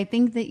long. But I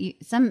think that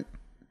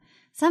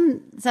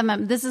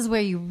this is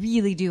where you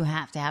really do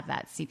have to have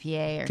that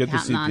CPA or Get the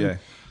accountant CPA. on.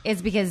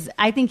 It's because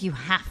I think you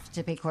have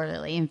to pay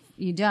quarterly. And if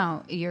you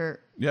don't, you're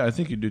I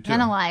think you do too.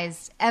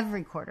 penalized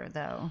every quarter,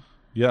 though.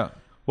 Yeah.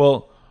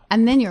 Well,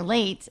 and then you're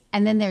late,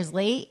 and then there's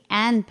late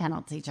and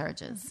penalty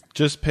charges.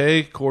 Just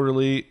pay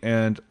quarterly.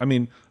 And I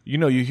mean, you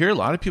hear a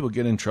lot of people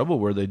get in trouble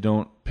where they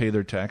don't pay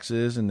their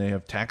taxes and they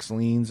have tax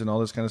liens and all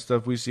this kind of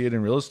stuff. We see it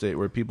in real estate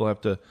where people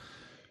have to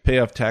pay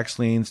off tax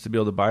liens to be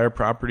able to buy a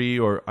property.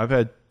 Or I've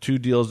had 2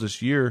 deals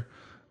this year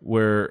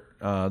where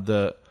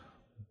the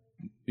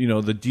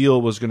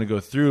deal was going to go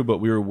through, but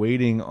we were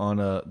waiting on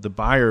the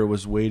buyer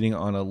was waiting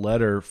on a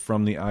letter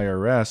from the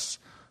IRS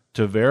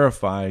to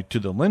verify to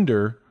the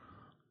lender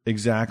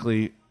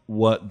exactly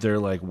what their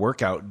like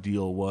workout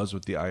deal was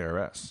with the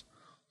IRS.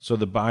 So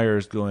the buyer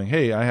is going,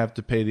 hey, I have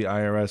to pay the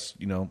IRS,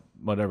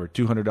 whatever,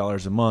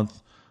 $200 a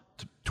month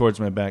towards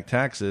my back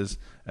taxes.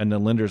 And the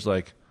lender's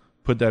like,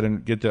 put that in,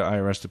 get the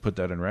IRS to put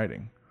that in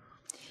writing.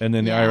 And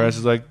then the IRS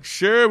is like,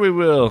 sure, we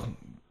will.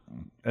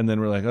 And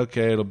then we're like,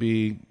 okay, it'll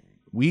be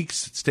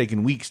weeks. It's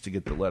taken weeks to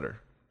get the letter.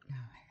 Oh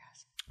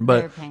my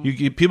gosh.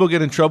 But people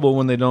get in trouble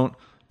when they don't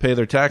pay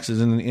their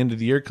taxes, and then the end of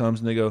the year comes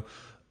and they go,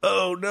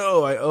 oh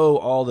no, I owe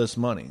all this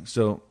money.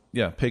 So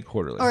yeah, pay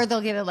quarterly. Or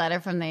they'll get a letter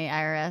from the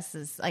IRS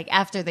is like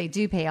after they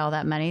do pay all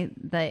that money,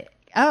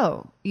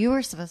 you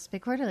were supposed to pay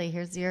quarterly.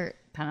 Here's your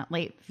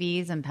late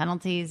fees and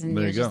penalties, and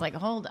you're just like,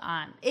 hold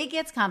on. It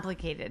gets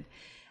complicated.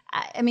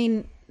 I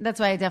mean, that's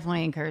why I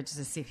definitely encourage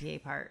the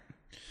CPA part.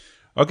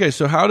 Okay,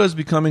 so how does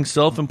becoming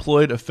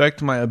self-employed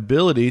affect my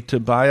ability to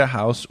buy a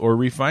house or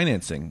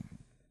refinancing?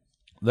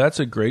 That's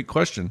a great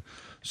question.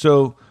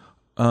 So,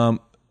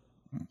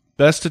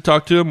 best to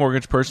talk to a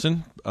mortgage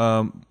person,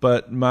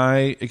 but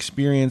my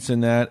experience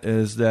in that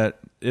is that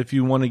if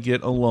you want to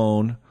get a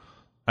loan,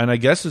 and I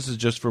guess this is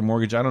just for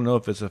mortgage, I don't know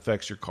if this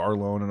affects your car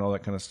loan and all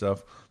that kind of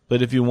stuff,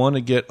 but if you want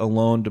to get a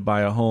loan to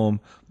buy a home,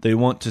 they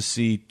want to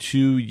see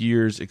 2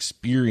 years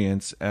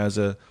experience as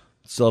a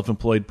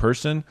self-employed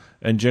person,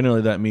 and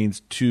generally that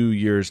means 2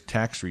 years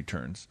tax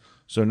returns.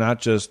 So not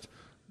just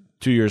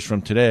 2 years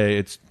from today,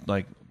 it's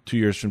like 2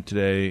 years from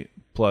today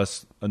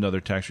plus another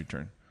tax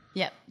return.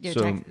 Yep,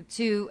 So-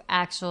 2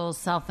 actual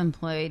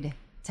self-employed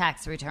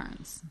tax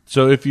returns.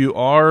 So if you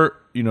are,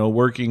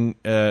 working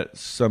at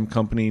some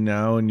company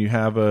now and you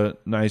have a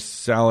nice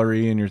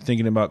salary and you're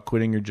thinking about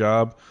quitting your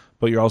job,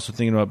 but you're also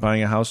thinking about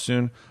buying a house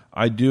soon,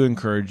 I do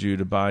encourage you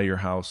to buy your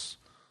house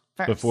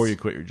First. before you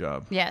quit your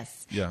job.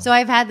 Yes. Yeah. So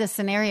I've had this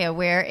scenario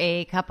where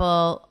a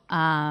couple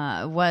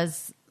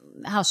was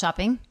house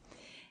shopping,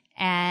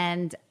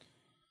 and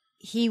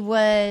he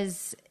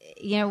was,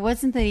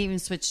 wasn't that he even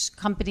switched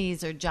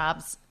companies or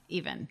jobs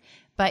even,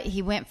 but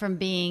he went from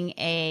being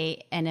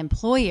an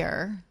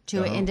employer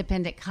to an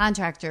independent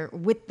contractor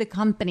with the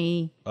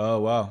company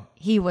Oh, wow.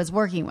 he was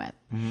working with.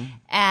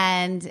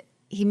 And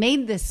he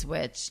made this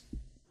switch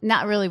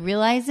not really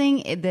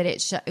realizing that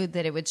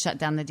it would shut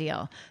down the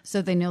deal.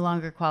 So they no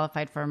longer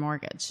qualified for a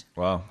mortgage.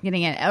 Wow.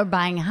 Getting it or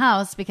buying a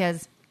house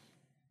because,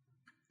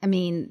 I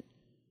mean,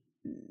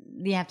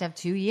 you have to have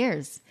 2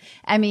 years.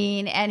 I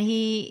mean, and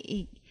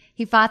he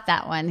fought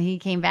that one. He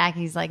came back.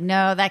 He's like,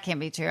 no, that can't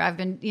be true. I've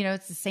been,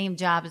 it's the same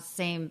job. It's the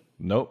same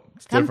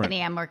It's company different.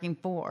 I'm working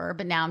for,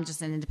 but now I'm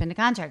just an independent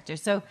contractor.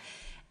 So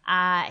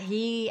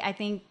I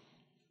think,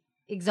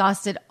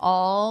 exhausted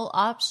all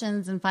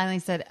options and finally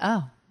said,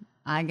 oh,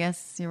 I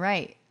guess you're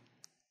right.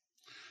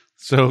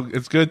 So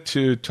it's good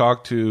to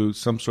talk to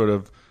some sort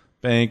of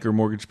bank or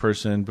mortgage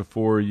person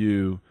before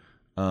you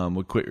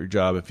would quit your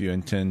job if you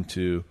intend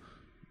to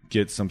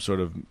get some sort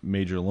of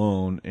major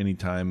loan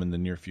anytime in the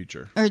near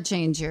future. Or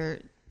change your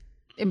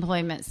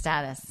employment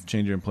status.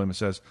 Change your employment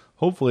status.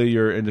 Hopefully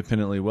you're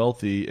independently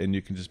wealthy and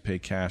you can just pay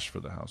cash for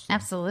the house.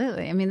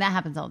 Absolutely. I mean, that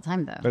happens all the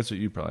time, though. That's what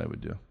you probably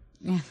would do.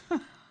 Yeah.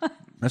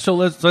 And so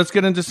let's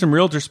get into some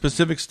realtor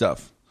specific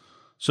stuff.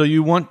 So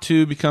you want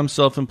to become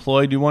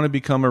self-employed, you want to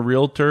become a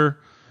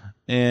realtor,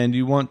 and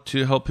you want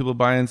to help people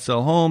buy and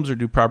sell homes or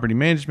do property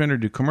management or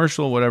do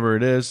commercial, whatever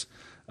it is.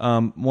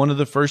 One of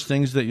the first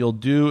things that you'll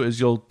do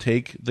is you'll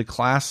take the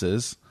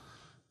classes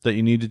that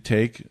you need to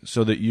take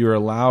so that you're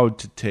allowed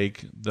to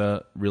take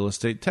the real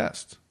estate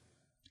test.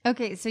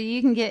 Okay, so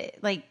you can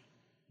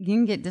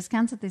get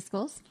discounts at these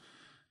schools?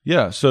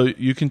 Yeah, so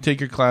you can take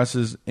your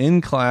classes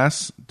in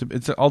class.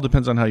 It all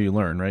depends on how you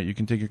learn, right? You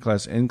can take your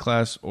class in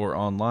class or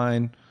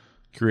online.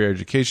 Career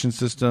Education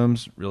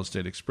Systems, Real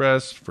Estate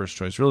Express, First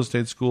Choice Real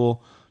Estate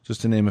School, just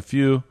to name a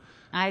few.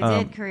 I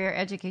did Career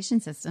Education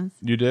Systems.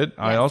 You did? Yes.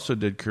 I Yes. also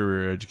did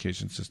Career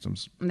Education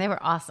Systems. They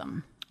were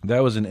awesome.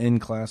 That was an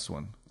in-class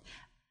one.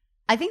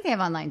 I think they have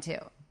online too.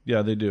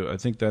 Yeah, they do. I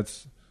think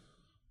that's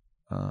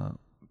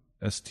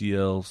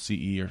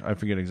STLCE, or I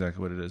forget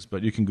exactly what it is,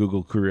 but you can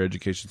Google Career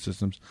Education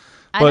Systems.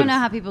 I don't know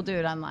how people do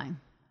it online.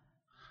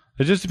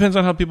 It just depends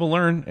on how people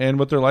learn and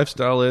what their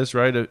lifestyle is,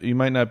 right? You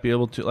might not be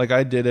able to, like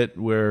I did it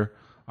where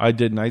I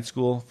did night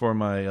school for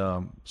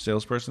my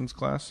salesperson's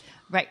class.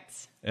 Right.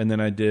 And then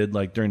I did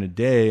like during the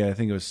day, I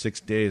think it was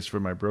 6 days for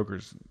my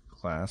broker's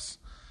class.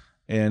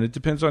 And it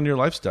depends on your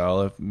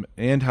lifestyle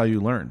and how you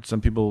learn.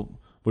 Some people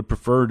would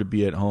prefer to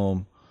be at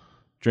home,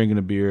 drinking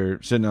a beer,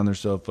 sitting on their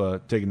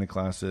sofa, taking the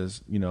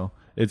classes.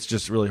 It's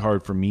just really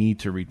hard for me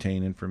to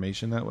retain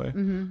information that way.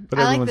 Mm-hmm. But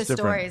I like everyone's the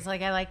different. stories.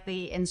 Like I like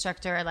the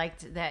instructor. I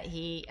liked that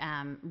he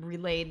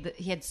relayed.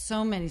 He had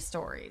so many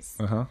stories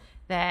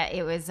that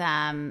it was.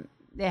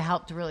 It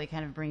helped really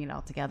kind of bring it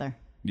all together.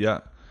 Yeah.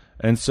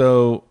 And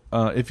so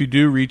if you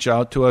do reach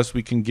out to us,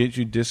 we can get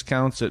you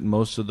discounts at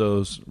most of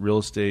those real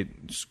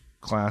estate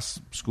class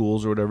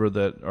schools or whatever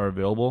that are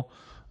available.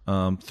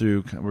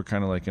 We're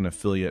kind of like an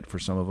affiliate for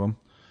some of them.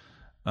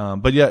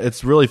 But yeah,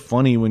 it's really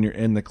funny when you're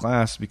in the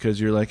class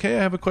because you're like, hey,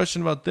 I have a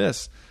question about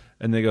this.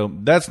 And they go,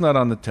 that's not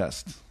on the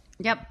test.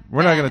 Yep.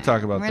 We're not going to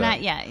talk about we're that.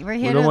 Not, yeah. We're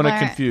here we don't want to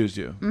learn. confuse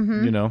you,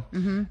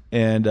 Mm-hmm.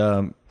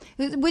 And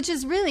which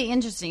is really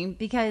interesting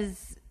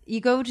because you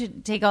go to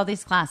take all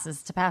these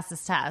classes to pass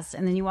this test,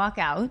 and then you walk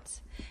out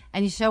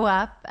and you show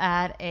up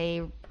at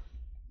a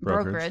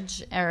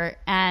brokerage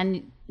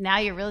and now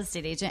you're a real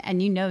estate agent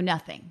and you know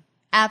nothing.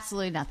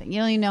 Absolutely nothing. You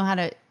don't even know how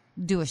to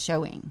do a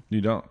showing.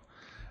 You don't.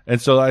 And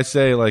so I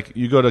say, like,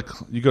 you go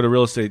to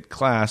real estate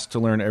class to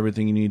learn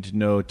everything you need to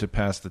know to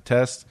pass the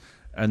test,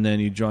 and then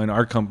you join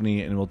our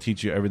company, and we'll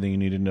teach you everything you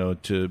need to know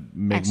to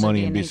make Actually money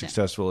be and an be agent.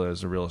 successful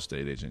as a real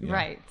estate agent. Yeah.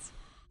 Right.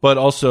 But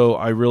also,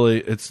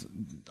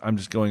 I'm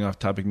just going off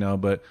topic now,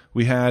 but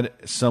we had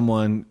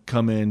someone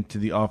come into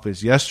the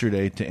office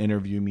yesterday to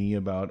interview me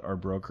about our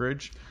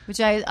brokerage. Which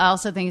I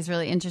also think is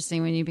really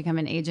interesting when you become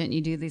an agent. You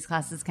do these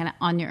classes kind of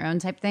on your own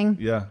type thing.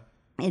 Yeah.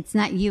 It's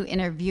not you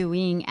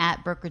interviewing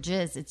at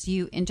brokerages. It's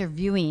you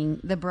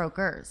interviewing the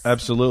brokers.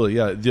 Absolutely.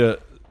 Yeah.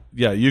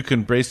 You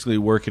can basically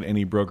work at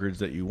any brokerage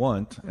that you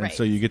want. And Right.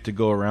 so you get to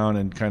go around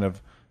and kind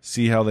of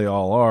see how they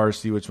all are,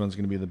 see which one's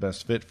going to be the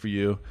best fit for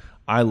you.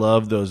 I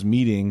love those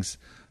meetings.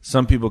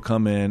 Some people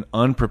come in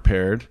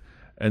unprepared.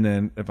 And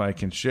then if I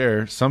can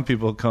share, some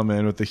people come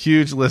in with a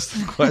huge list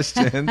of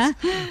questions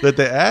that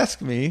they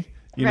ask me,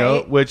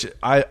 Right. which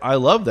I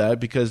love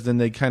that because then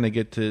they kind of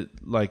get to,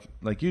 like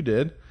you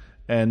did,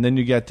 and then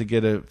you get to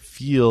get a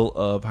feel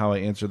of how I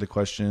answer the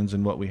questions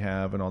and what we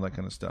have and all that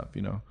kind of stuff,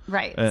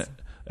 Right.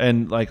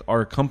 And like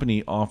our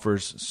company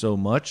offers so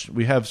much.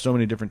 We have so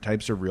many different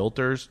types of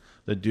realtors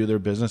that do their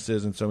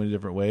businesses in so many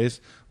different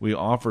ways. We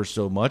offer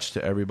so much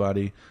to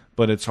everybody,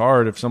 but it's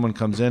hard if someone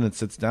comes in and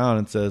sits down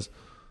and says,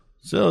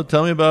 so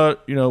tell me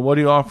about, what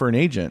do you offer an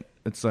agent?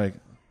 It's like,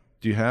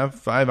 do you have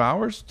 5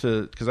 hours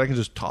because I can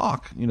just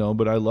talk,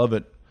 but I love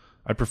it.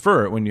 I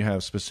prefer it when you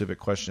have specific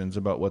questions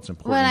about what's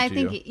important Well, I to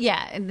think, you.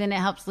 yeah, and then it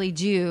helps lead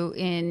you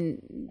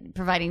in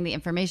providing the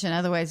information.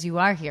 Otherwise, you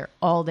are here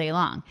all day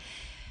long.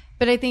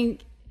 But I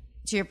think,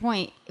 to your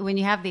point, when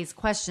you have these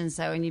questions,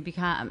 though, and you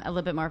become a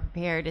little bit more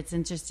prepared, it's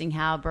interesting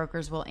how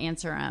brokers will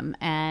answer them.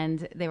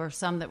 And there were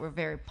some that were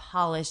very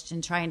polished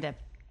and trying to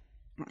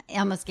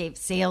almost gave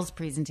sales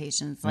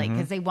presentations, like,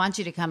 because they want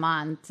you to come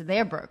on to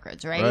their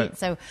brokerage, right? Right.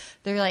 So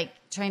they're like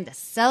trying to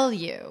sell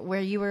you,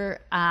 where you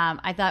were,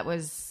 I thought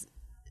was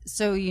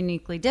so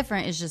uniquely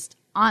different, is just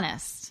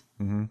honest,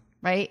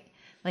 right?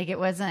 Like it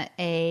wasn't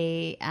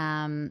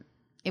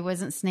it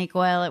wasn't snake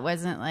oil. It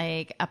wasn't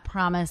like a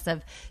promise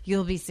of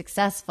you'll be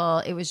successful.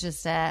 It was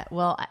just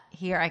well,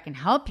 here I can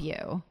help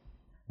you,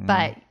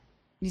 but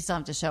you still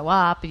have to show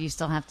up and you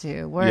still have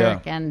to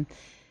work. Yeah. And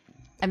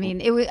I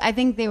mean, I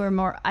think they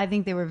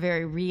were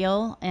very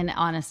real and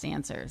honest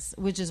answers,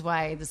 which is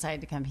why I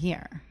decided to come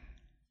here.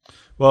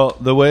 Well,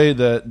 the way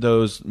that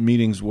those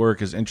meetings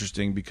work is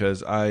interesting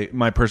because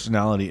my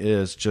personality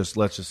is just,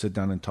 let's just sit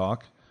down and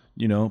talk,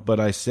 but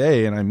I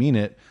say, and I mean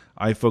it,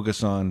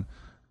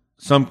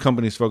 some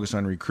companies focus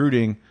on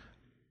recruiting.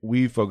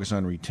 We focus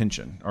on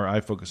retention, or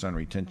I focus on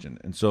retention.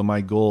 And so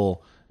my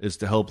goal is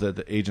to help that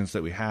the agents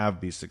that we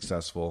have be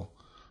successful.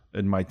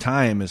 And my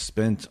time is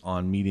spent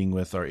on meeting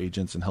with our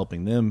agents and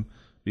helping them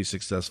be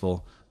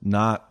successful,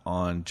 not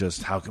on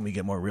just how can we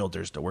get more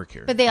realtors to work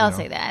here. But they all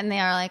say that, and they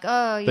are like,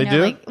 oh, They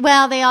do?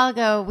 they all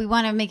go, we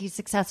want to make you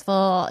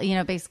successful,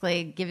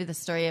 basically give you the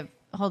story of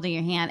holding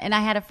your hand. And I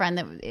had a friend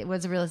that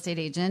was a real estate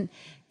agent,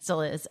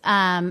 still is,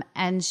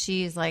 and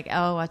she's like,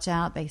 oh, watch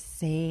out, they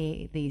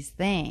say these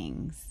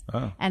things.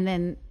 Oh. And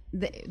then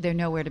they're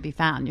nowhere to be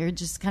found. You're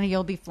just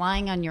you'll be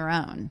flying on your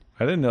own.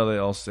 I didn't know they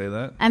all say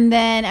that. And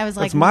then I was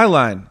like, That's my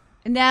line.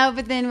 No,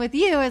 but then with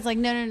you, it's like,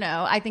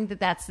 no. I think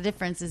that's the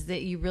difference, is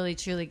that you really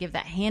truly give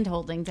that hand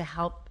holding to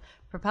help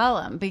propel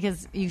them,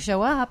 because you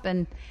show up.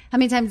 And how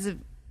many times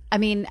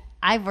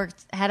I've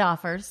had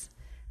offers.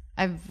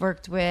 I've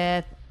worked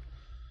with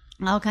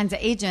all kinds of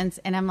agents,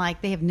 and I'm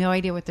like, they have no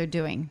idea what they're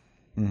doing.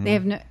 Mm-hmm.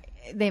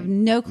 They have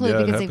no clue,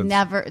 Yeah,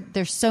 because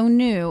they're so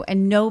new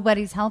and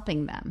nobody's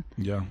helping them.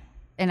 Yeah.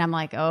 And I'm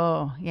like,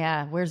 oh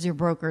yeah, where's your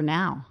broker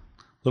now?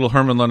 Little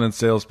Herman London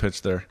sales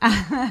pitch there.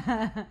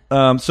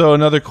 So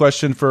another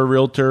question for a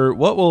realtor: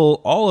 what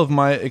will all of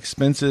my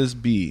expenses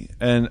be?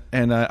 And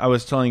I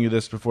was telling you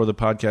this before the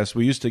podcast.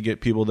 We used to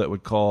get people that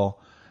would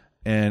call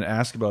and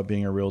ask about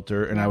being a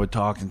realtor, and I would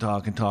talk to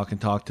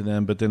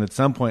them. But then at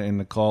some point in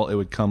the call, it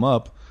would come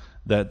up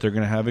that they're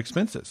going to have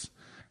expenses,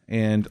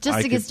 and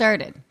just to get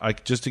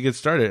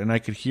started. And I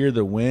could hear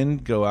the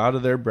wind go out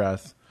of their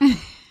breath.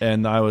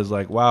 And I was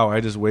like, wow, I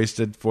just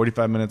wasted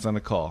 45 minutes on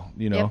a call,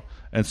 Yep.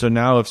 And so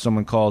now if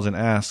someone calls and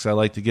asks, I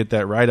like to get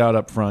that right out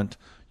up front.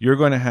 You're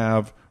going to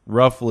have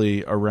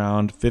roughly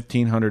around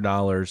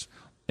 $1,500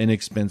 in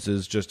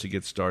expenses just to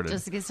get started.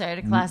 Just to get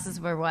started. Classes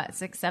were what,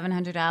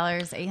 $600-$700,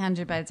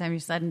 $800 by the time you're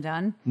said and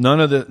done? None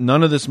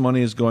of this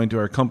money is going to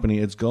our company.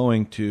 It's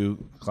going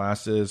to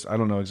classes. I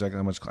don't know exactly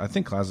how much. I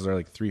think classes are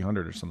like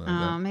 $300 or something like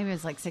that. Maybe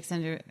it's like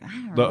 $600. I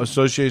don't The know.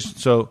 association.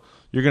 So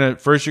you're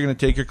gonna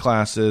take your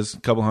classes, a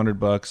couple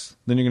 $100.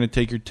 Then you're gonna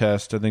take your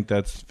test. I think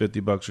that's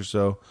 $50 or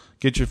so.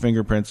 Get your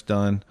fingerprints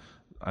done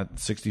at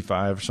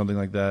 65 or something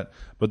like that.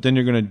 But then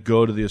you're gonna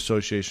go to the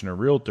Association of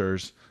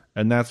Realtors,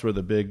 and that's where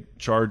the big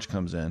charge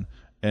comes in.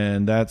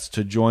 And that's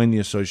to join the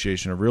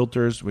Association of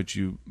Realtors, which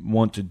you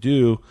want to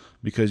do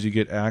because you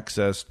get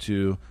access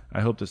to, I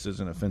hope this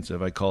isn't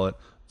offensive, I call it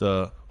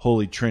the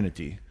Holy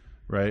Trinity,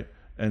 right?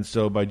 And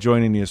so by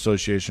joining the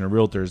Association of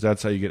Realtors,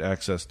 that's how you get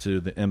access to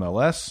the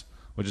MLS,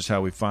 which is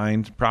how we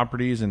find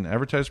properties and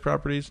advertise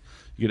properties.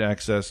 You get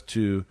access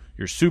to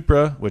your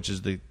Supra, which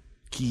is the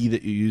key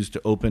that you use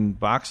to open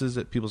boxes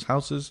at people's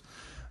houses.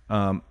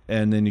 And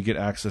then you get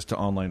access to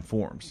online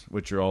forms,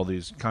 which are all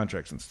these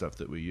contracts and stuff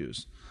that we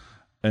use.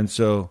 And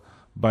so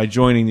by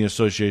joining the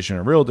Association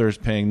of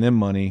Realtors, paying them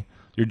money,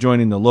 you're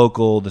joining the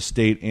local, the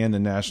state, and the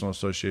National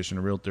Association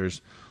of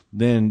Realtors.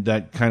 Then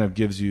that kind of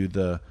gives you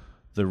the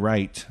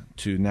right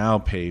to now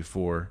pay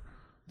for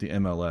the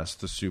MLS,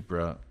 the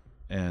Supra,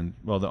 and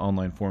the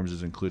online forms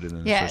is included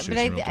in the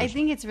Association of Realtors. I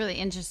think it's really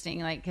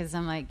interesting, because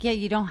I'm like,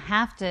 you don't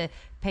have to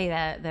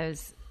pay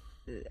those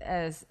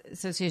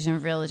Association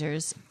of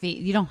Realtors fee.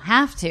 You don't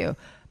have to,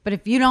 but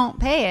if you don't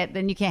pay it,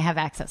 then you can't have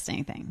access to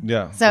anything.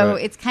 Yeah. So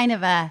right. It's kind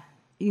of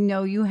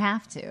you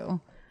have to.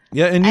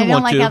 Yeah, and you I don't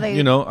want like to. how they-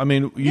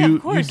 You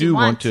of course do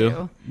want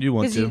to. You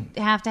want 'Cause to. you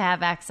have to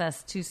have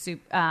access to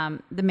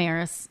the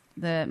Maris,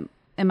 the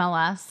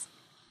MLS.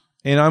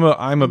 And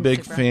I'm a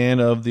big Supra. fan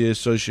of the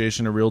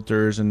Association of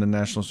Realtors and the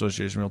National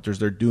Association of Realtors.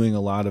 They're doing a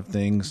lot of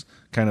things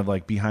kind of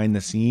like behind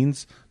the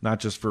scenes, not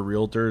just for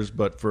realtors,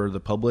 but for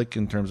the public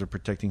in terms of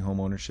protecting home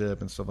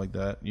ownership and stuff like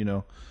that.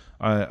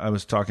 I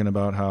was talking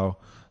about how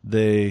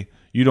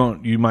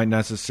you might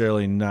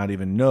necessarily not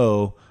even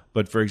know,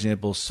 but for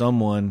example,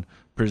 someone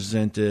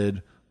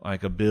presented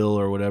like a bill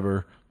or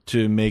whatever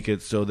to make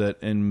it so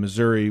that in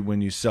Missouri, when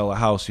you sell a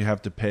house, you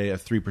have to pay a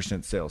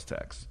 3% sales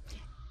tax.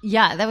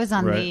 Yeah, that was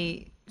on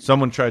Right.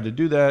 Someone tried to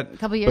do that a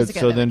couple years ago.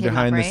 So that then came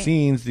behind up, the right?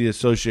 scenes, the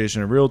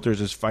Association of Realtors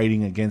is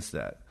fighting against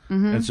that.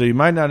 Mm-hmm. And so you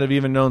might not have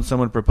even known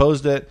someone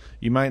proposed it.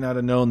 You might not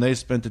have known they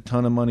spent a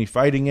ton of money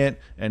fighting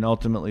it and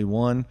ultimately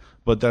won.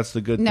 But that's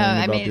the good thing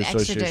about the extra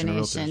Association of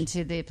donation Realtors.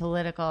 to the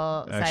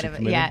political Action side of it.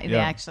 committee? Yeah, the Yeah.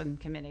 action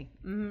committee.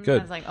 Mm-hmm. Good.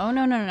 I was like, oh,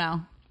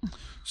 no.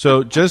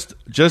 So just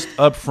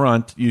up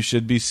front, you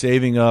should be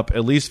saving up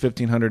at least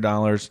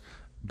 $1,500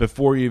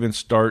 before you even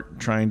start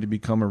trying to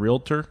become a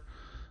realtor.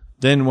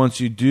 Then once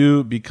you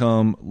do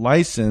become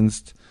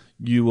licensed,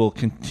 you will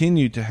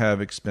continue to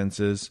have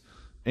expenses,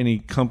 any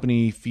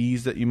company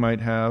fees that you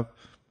might have.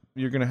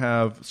 You're going to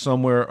have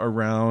somewhere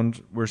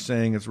around, we're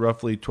saying it's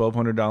roughly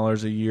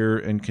 $1,200 a year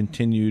in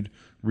continued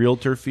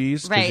realtor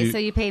fees. Right. So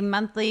you pay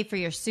monthly for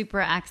your super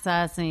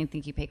access, and you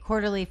think you pay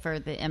quarterly for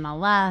the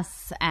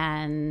MLS,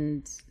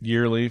 and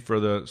yearly for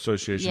the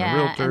Association of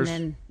Realtors.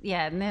 And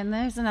then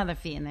there's another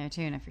fee in there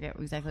too, and I forget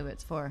exactly what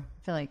it's for.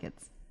 I feel like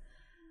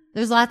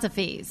there's lots of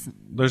fees.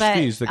 There's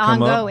fees that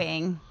come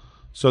ongoing.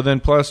 So then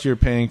plus you're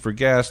paying for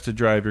gas to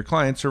drive your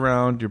clients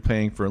around. You're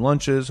paying for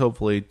lunches,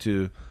 hopefully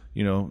to,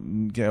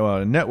 go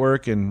out and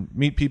network and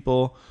meet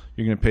people.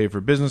 You're going to pay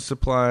for business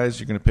supplies.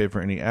 You're going to pay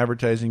for any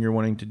advertising you're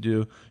wanting to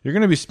do. You're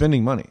going to be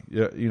spending money.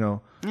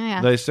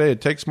 They say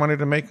it takes money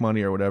to make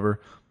money or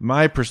whatever.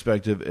 My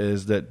perspective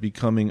is that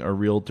becoming a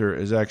realtor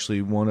is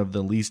actually one of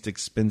the least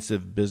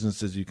expensive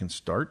businesses you can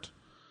start,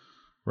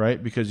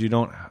 right? Because you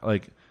don't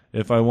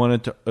if I'm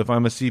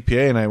a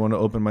CPA and I want to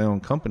open my own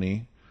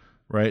company,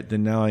 right,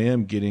 then now I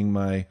am getting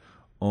my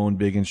own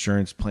big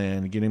insurance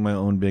plan, getting my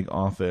own big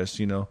office,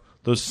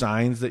 Those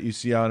signs that you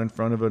see out in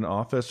front of an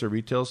office or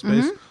retail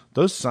space,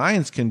 those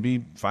signs can be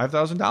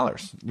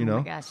 $5,000, Oh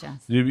my gosh,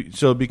 yes.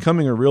 So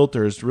becoming a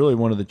realtor is really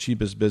one of the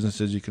cheapest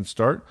businesses you can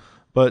start.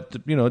 But,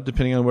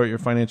 depending on what your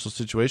financial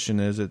situation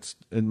is, it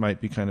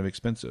might be kind of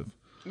expensive.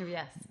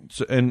 Yes.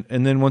 So, and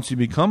then once you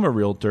become a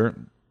realtor,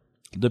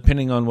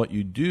 depending on what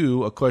you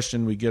do, a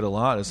question we get a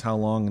lot is how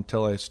long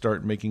until I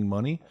start making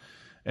money?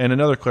 And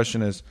another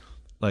question is,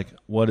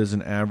 what does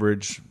an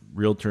average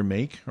realtor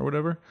make or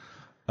whatever?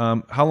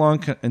 How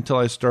long until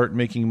I start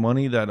making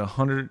money? That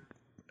 100%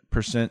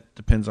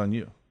 depends on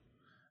you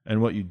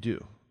and what you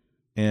do.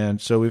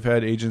 And so we've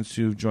had agents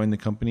who've joined the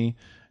company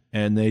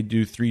and they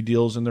do 3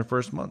 deals in their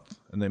first month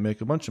and they make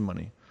a bunch of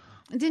money.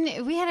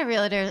 We had a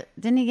realtor,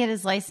 didn't he get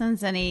his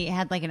license and he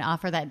had an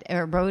offer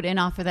wrote an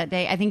offer that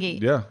day? I think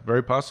yeah,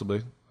 very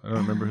possibly. I don't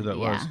remember who that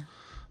was.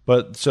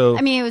 But so,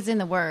 it was in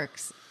the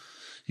works.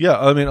 Yeah,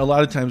 a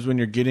lot of times when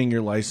you're getting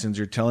your license,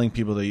 you're telling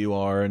people that you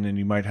are, and then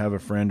you might have a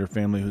friend or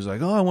family who's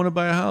like, "Oh, I want to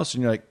buy a house,"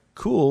 and you're like,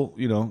 "Cool,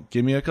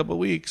 give me a couple of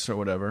weeks or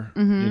whatever,"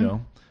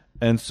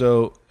 And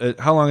so,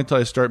 how long until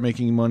I start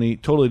making money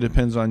totally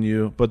depends on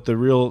you. But the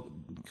real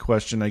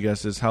question, I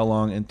guess, is how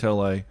long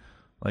until I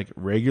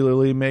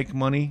regularly make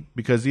money?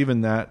 Because even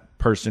that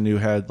person who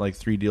had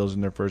 3 deals in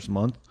their first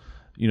month,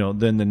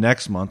 then the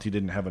next month he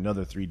didn't have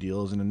another 3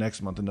 deals, and the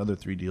next month another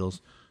 3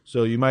 deals.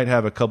 So you might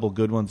have a couple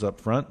good ones up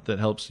front that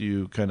helps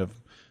you kind of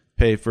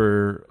pay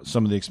for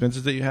some of the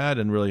expenses that you had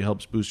and really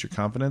helps boost your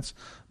confidence.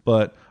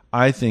 But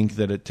I think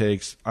that it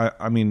takes,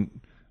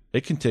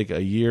 it can take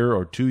a year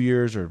or 2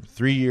 years or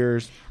 3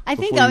 years. I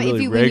think when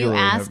you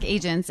ask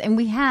agents, and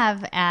we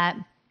have at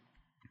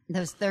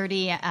those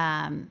 30,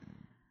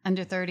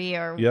 under 30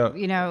 or,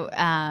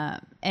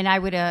 and I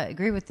would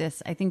agree with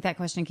this. I think that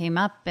question came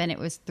up and it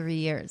was 3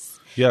 years.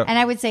 Yeah. And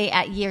I would say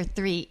at year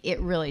 3, it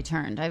really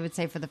turned. I would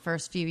say for the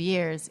first few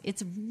years,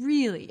 it's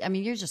really,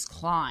 you're just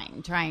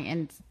clawing, trying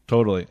and.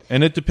 Totally.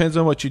 And it depends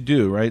on what you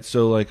do, right?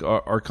 So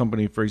our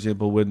company, for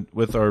example,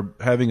 with our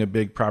having a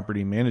big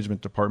property management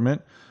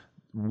department,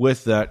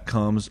 with that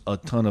comes a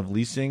ton of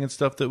leasing and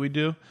stuff that we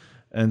do.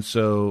 And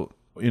so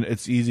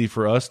it's easy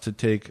for us to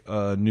take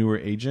a newer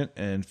agent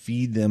and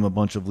feed them a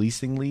bunch of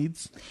leasing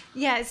leads.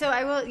 Yeah, so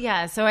I will.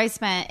 Yeah, so I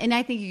spent, and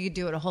I think you could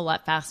do it a whole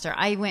lot faster.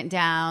 I went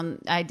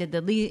down. I did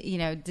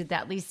did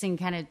that leasing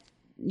kind of.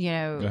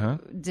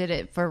 Did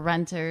it for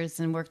renters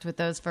and worked with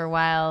those for a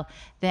while.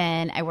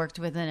 Then I worked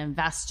with an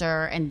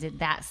investor and did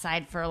that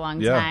side for a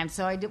long time.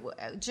 So I did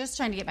just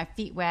trying to get my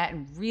feet wet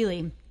and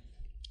really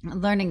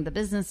learning the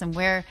business and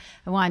where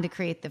I wanted to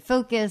create the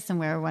focus and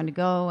where I wanted to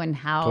go and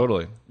how.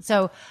 Totally.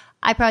 So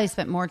I probably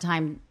spent more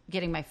time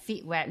getting my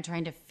feet wet and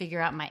trying to figure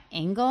out my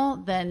angle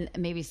than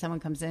maybe someone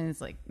comes in and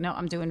is like, no,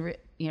 I'm doing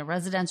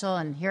residential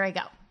and here I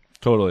go.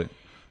 Totally.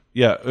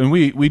 Yeah, and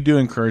we do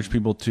encourage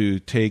people to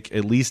take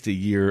at least a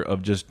year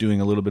of just doing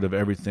a little bit of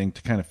everything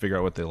to kind of figure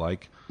out what they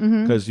like.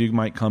 Because you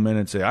might come in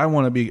and say, I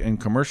want to be in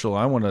commercial.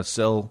 I want to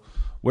sell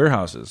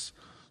warehouses.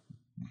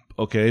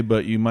 Okay,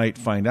 but you might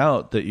find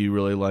out that you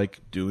really like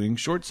doing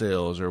short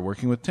sales or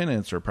working with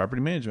tenants or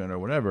property management or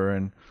whatever.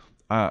 And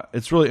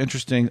it's really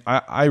interesting.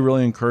 I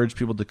really encourage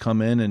people to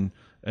come in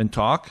and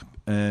talk.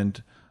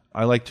 And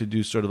I like to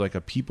do sort of like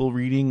a people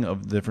reading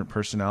of different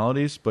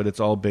personalities, but it's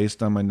all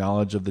based on my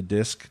knowledge of the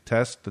DISC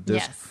test, the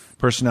DISC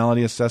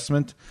personality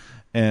assessment.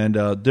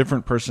 And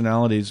different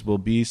personalities will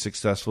be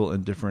successful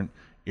in different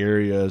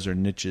areas or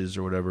niches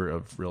or whatever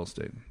of real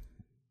estate.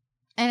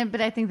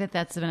 But I think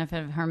that's the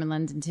benefit of Herman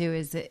Linden too,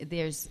 is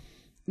that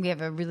we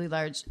have a really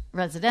large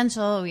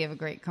residential, we have a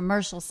great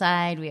commercial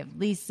side, we have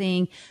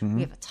leasing,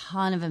 we have a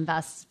ton of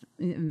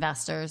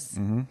investors.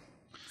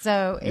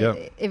 So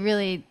it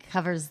really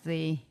covers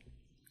the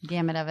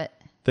gamut of it.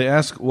 They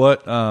ask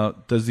what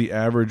does the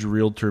average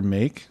realtor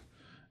make?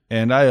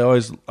 And I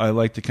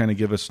like to kind of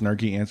give a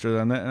snarky answer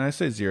on that, and I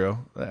say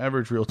zero. The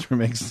average realtor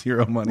makes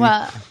zero money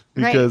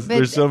because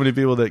there's so many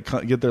people that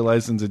get their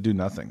license and do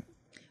nothing.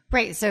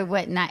 Right. So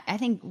what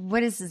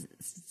is the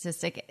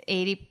statistic?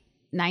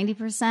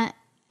 90%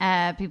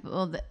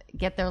 people that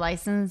get their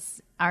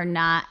license are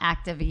not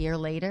active a year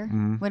later.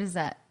 Mm-hmm. What is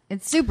that?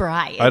 It's super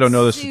high. I don't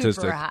know the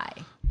statistic. Super high.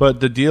 But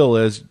the deal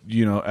is,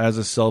 as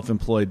a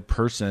self-employed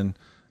person,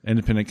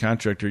 independent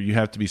contractor, you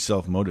have to be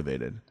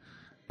self-motivated.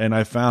 And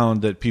I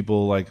found that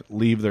people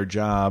leave their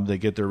job, they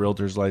get their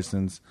realtor's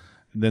license,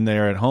 then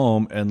they're at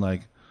home and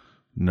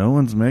no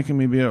one's making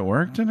me be at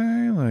work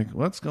today.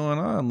 What's going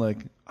on?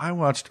 I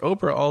watched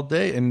Oprah all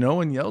day and no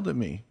one yelled at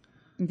me.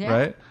 Yeah.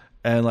 Right.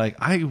 And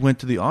I went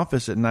to the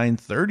office at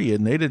 9:30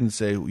 and they didn't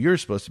say, you're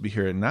supposed to be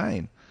here at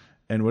 9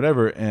 and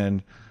whatever.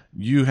 And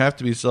you have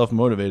to be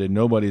self-motivated.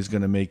 Nobody's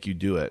going to make you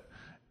do it.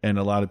 And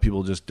a lot of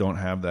people just don't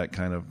have that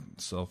kind of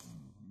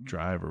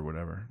self-drive or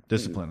whatever.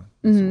 Discipline.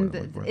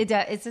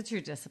 It's a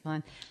true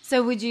discipline.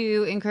 So would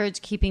you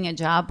encourage keeping a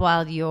job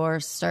while you're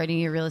starting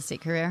your real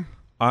estate career?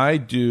 I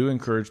do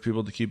encourage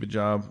people to keep a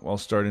job while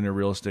starting a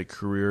real estate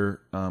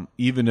career,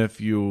 even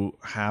if you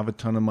have a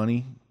ton of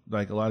money.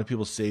 A lot of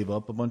people save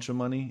up a bunch of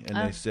money and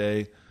they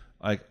say,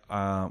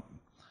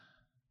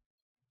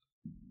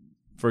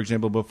 for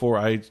example, before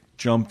I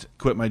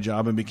quit my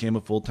job and became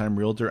a full-time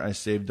realtor, I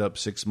saved up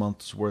 6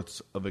 months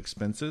worth of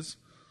expenses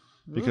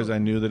because I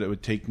knew that it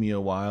would take me a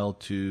while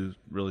to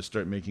really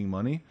start making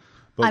money.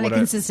 But on a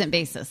consistent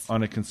basis.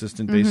 On a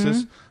consistent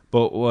basis.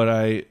 But what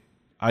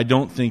I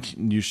don't think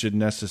you should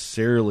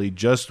necessarily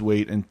just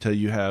wait until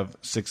you have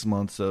 6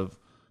 months of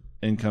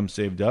income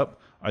saved up.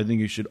 I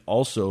think you should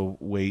also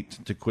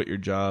wait to quit your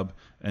job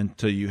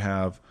until you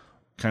have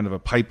kind of a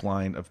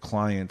pipeline of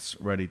clients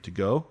ready to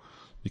go.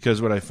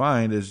 Because what I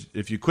find is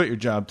if you quit your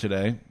job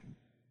today,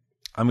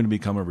 I'm going to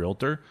become a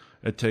realtor.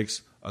 It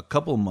takes a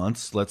couple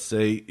months, let's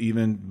say,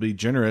 even be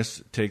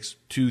generous, it takes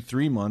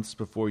 2-3 months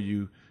before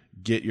you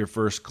get your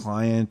first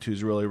client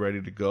who's really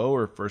ready to go,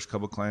 or first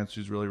couple clients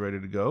who's really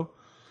ready to go.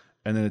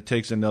 And then it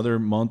takes another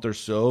month or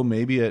so,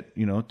 maybe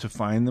to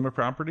find them a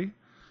property.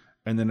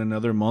 And then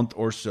another month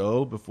or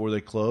so before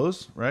they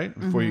close, right?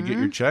 Before you get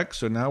your check.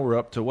 So now we're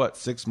up to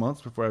 6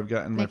 months before I've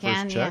gotten my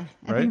first check,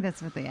 right? I think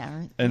that's what they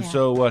average. And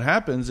so what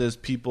happens is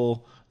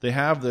people, they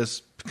have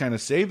this kind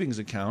of savings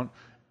account,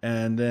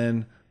 and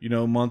then,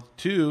 month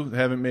 2, they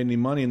haven't made any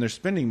money and they're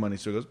spending money.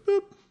 So it goes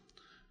boop,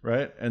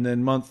 right? And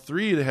then month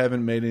 3, they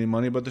haven't made any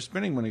money, but they're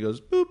spending money, goes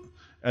boop.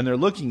 And they're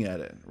looking at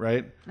it,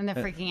 right? And they're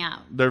freaking out.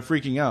 They're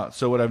freaking out.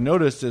 So what I've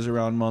noticed is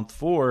around month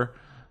 4,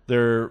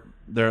 they're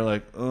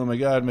like, oh my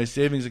God, my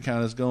savings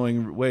account is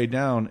going way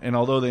down. And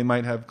although they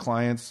might have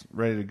clients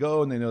ready to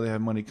go and they know they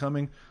have money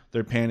coming,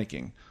 they're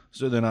panicking.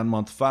 So then on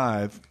month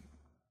 5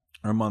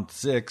 or month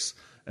 6,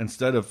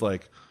 instead of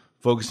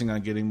focusing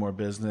on getting more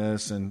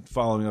business and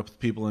following up with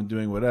people and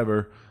doing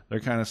whatever, they're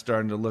kind of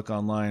starting to look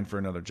online for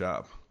another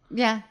job.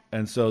 Yeah.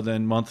 And so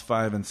then month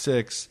 5 and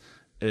 6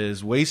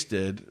 is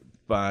wasted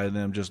by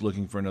them just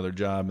looking for another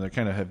job. And they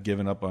kind of have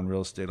given up on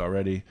real estate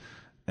already.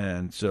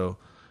 And so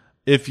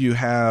if you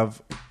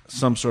have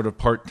some sort of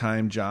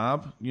part-time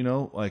job,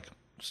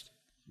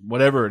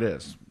 whatever it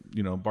is,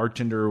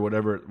 bartender or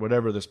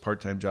whatever this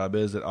part-time job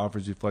is that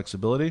offers you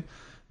flexibility,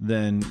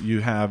 then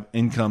you have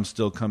income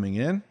still coming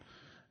in.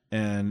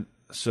 And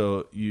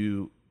so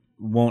you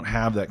won't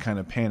have that kind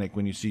of panic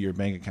when you see your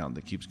bank account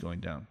that keeps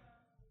going down.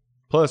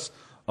 Plus,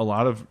 a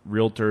lot of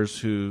realtors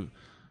who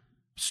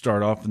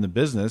start off in the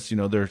business,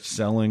 they're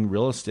selling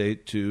real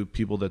estate to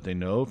people that they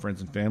know,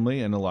 friends and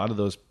family, and a lot of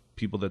those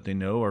people that they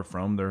know are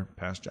from their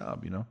past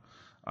job.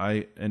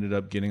 I ended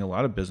up getting a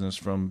lot of business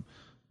from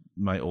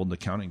my old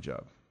accounting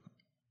job.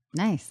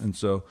 Nice. And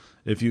so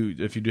if you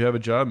do have a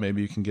job,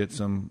 maybe you can get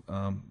some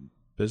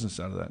business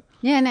out of that.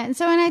 Yeah, and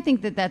I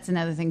think that's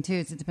another thing too.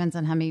 Is it depends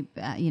on how many,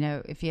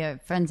 if you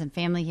have friends and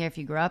family here, if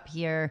you grew up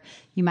here,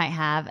 you might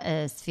have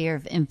a sphere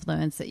of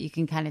influence that you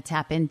can kind of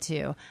tap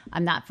into.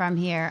 I'm not from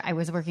here. I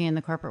was working in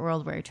the corporate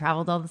world where I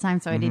traveled all the time,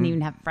 so I didn't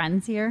even have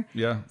friends here.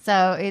 Yeah.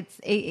 So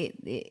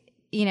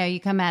you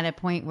come at a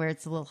point where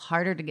it's a little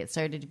harder to get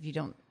started if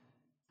you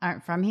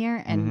aren't from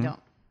here and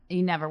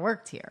you never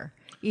worked here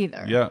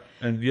either. Yeah,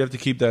 and you have to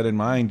keep that in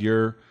mind.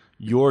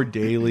 Your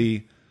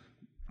daily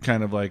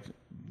kind of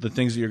the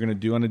things that you're going to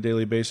do on a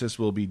daily basis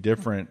will be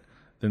different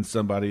than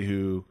somebody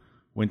who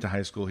went to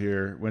high school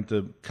here, went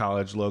to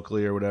college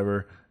locally or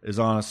whatever, is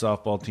on a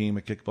softball team,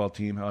 a kickball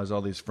team, has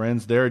all these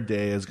friends. Their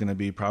day is going to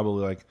be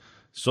probably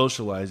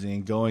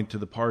socializing, going to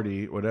the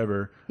party,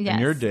 whatever. Yes.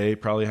 And your day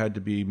probably had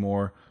to be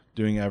more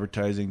doing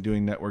advertising,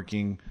 doing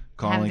networking,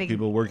 calling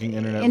people, working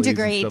internet leads and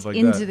stuff like that.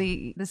 Integrate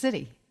into the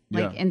city.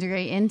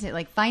 Integrate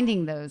into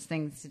finding those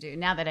things to do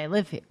now that I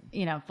live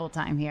here, full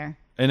time here.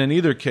 And in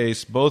either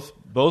case, both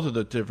of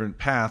the different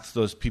paths,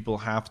 those people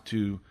have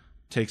to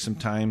take some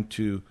time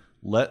to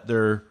let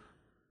their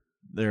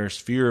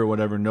sphere or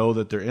whatever know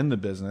that they're in the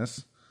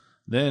business,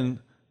 then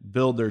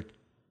build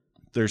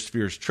their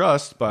sphere's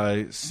trust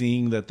by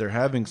seeing that they're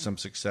having some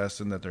success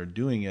and that they're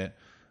doing it,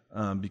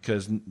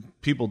 because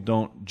people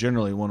don't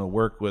generally want to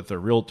work with a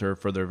realtor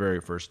for their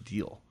very first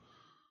deal.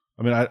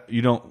 I mean,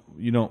 you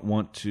don't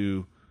want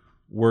to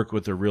work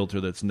with a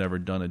realtor that's never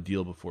done a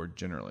deal before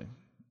generally.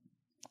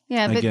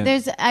 Yeah, but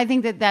Again, I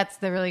think that's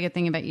the really good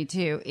thing about you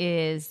too,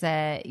 is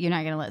that you're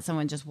not going to let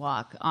someone just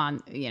walk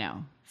on,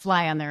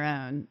 fly on their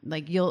own.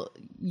 Like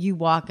you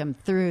walk them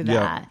through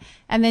that. Yeah.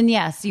 And then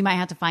yes, you might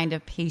have to find a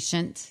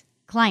patient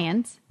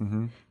client,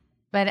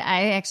 but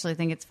I actually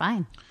think it's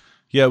fine.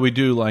 Yeah, we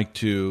do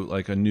like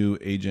a new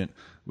agent,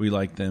 we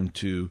like them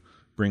to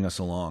bring us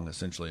along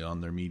essentially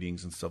on their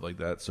meetings and stuff like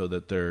that, so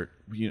that they're,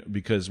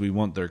 because we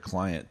want their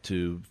client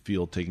to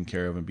feel taken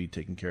care of and be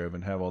taken care of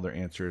and have all their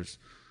answers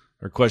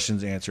or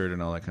questions answered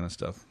and all that kind of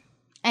stuff.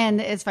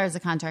 And as far as the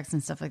contracts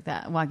and stuff like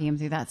that, walking them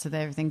through that so that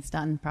everything's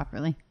done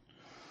properly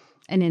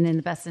and in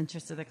the best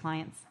interest of the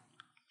clients.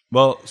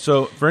 Well,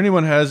 so for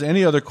anyone who has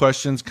any other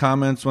questions,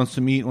 comments, wants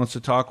to meet, wants to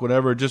talk,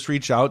 whatever, just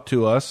reach out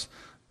to us.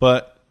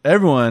 But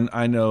everyone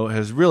I know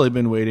has really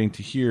been waiting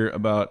to hear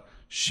about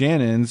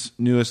Shannon's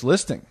newest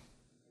listing.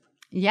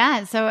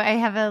 Yeah, so I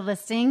have a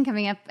listing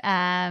coming up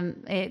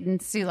in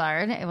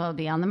Soulard. It will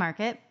be on the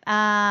market.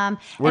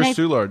 Where's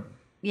Soulard?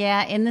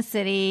 Yeah, in the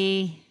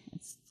city.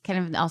 It's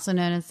kind of also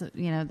known as,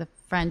 the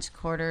French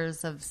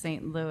quarters of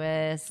St.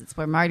 Louis. It's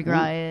where Mardi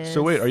Gras is.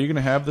 So wait, are you going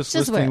to have this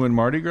Just listing where? when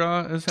Mardi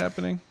Gras is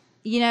happening?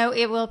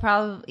 It will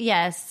probably,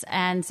 yes.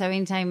 And so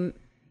anytime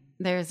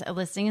there's a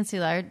listing in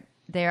Soulard,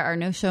 there are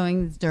no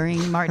showings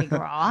during Mardi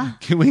Gras.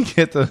 Can we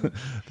get the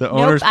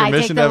owner's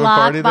permission to have a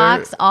party I take the there?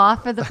 lockbox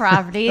off of the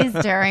properties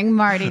during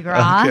Mardi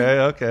Gras.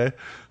 Okay.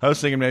 I was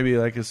thinking maybe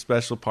like a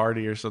special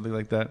party or something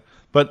like that.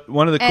 But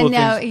one of the cool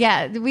things...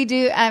 yeah, we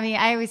do. I mean,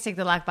 I always take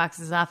the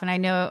lockboxes off, and I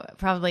know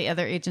probably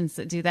other agents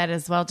that do that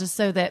as well, just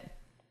so that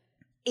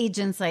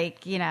agents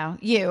like, you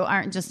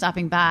aren't just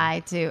stopping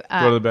by to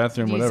go to the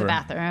bathroom, use whatever. the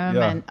bathroom,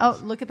 Yeah. and,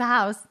 look at the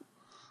house.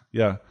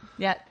 Yeah.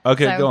 Yeah.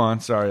 Okay, So- go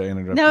on. Sorry, I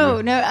interrupted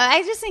you. No,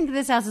 I just think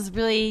this house is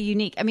really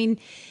unique. I mean,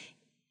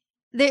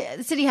 the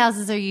city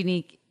houses are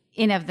unique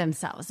in of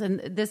themselves, and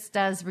this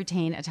does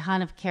retain a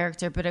ton of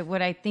character. But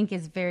what I think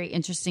is very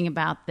interesting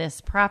about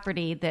this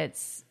property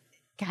that's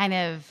kind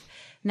of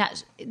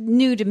not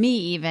new to me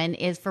even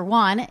is, for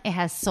one, it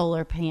has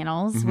solar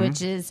panels,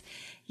 which is,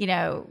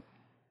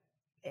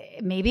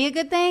 maybe a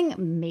good thing,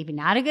 maybe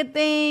not a good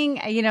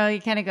thing. You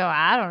kind of go,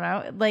 I don't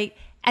know.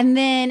 And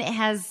then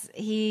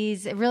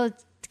he's a real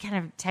kind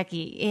of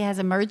techie. It has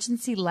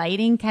emergency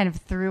lighting kind of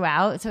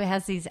throughout. So it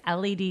has these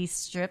LED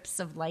strips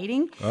of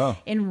lighting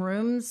in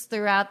rooms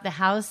throughout the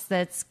house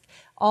that's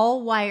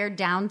all wired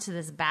down to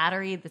this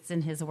battery that's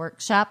in his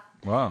workshop.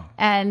 Wow.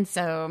 And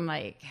so I'm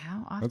like,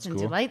 how often do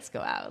cool. lights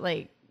go out?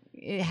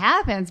 It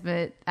happens,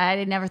 but I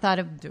had never thought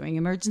of doing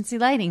emergency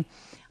lighting.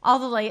 All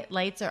the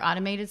lights are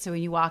automated, so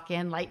when you walk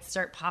in, lights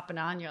start popping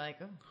on. You're like,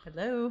 oh,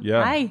 hello,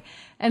 hi.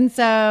 And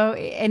so,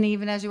 and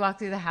even as you walk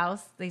through the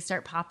house, they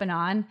start popping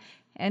on.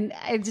 And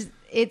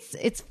it's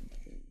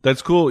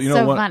That's cool.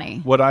 So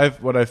funny. What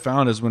I've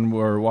found is when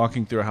we're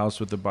walking through a house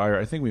with the buyer,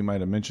 I think we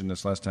might have mentioned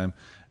this last time,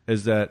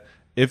 is that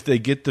if they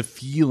get the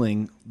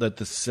feeling that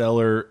the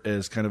seller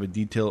is kind of a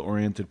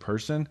detail-oriented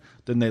person,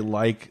 then they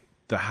like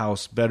the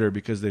house better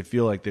because they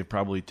feel like they've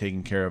probably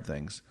taken care of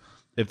things.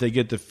 If they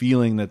get the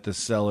feeling that the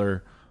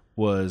seller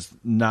was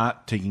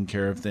not taking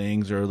care of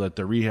things, or that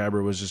the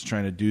rehabber was just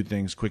trying to do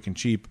things quick and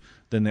cheap,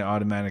 then they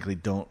automatically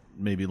don't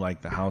maybe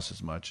like the house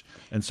as much.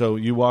 And so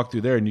you walk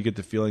through there and you get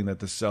the feeling that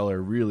the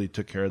seller really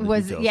took care of the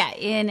details. Yeah,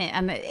 in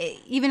it.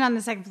 Even on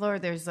the second floor,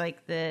 there's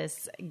like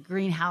this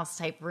greenhouse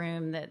type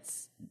room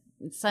that's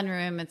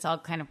sunroom. It's all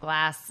kind of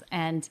glass,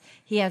 and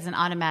he has an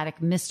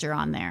automatic mister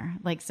on there,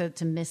 so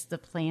to mist the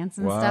plants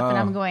and stuff. And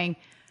I'm going,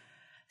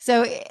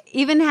 so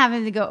even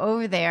having to go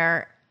over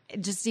there,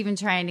 just even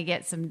trying to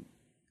get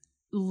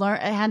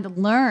I had to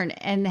learn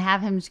and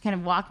have him kind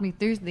of walk me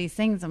through these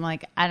things. I'm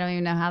like, I don't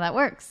even know how that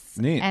works.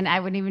 Neat. And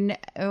I wouldn't even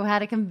know how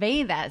to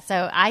convey that.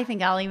 So I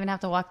think I'll even have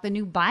to walk the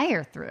new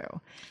buyer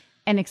through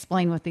and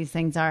explain what these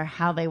things are,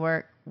 how they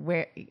work,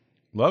 where.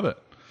 Love it.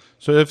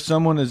 So if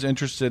someone is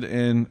interested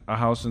in a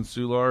house in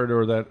Soulard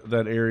or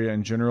that area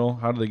in general,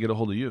 how do they get a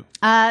hold of you?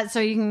 So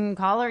you can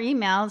call or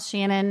email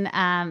Shannon.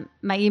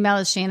 My email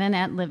is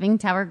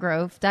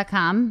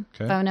shannon@livingtowergrove.com.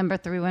 Okay. Phone number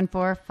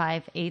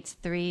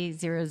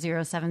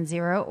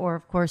 314-583-0070. Or,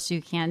 of course,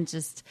 you can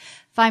just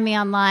find me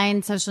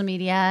online, social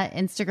media,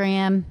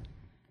 Instagram,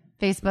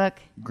 Facebook.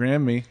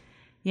 Gram me.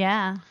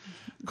 Yeah.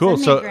 Cool.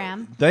 Send me So a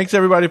gram. thanks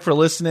everybody for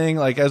listening.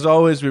 As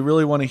always, we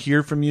really want to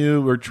hear from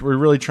you. We're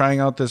really trying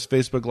out this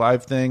Facebook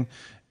Live thing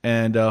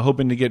and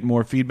hoping to get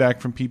more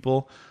feedback from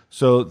people.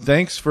 So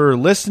thanks for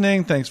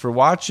listening. Thanks for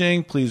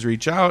watching. Please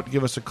reach out,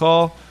 give us a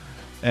call,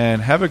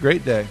 and have a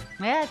great day.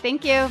 Yeah,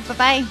 thank you.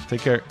 Bye-bye. Take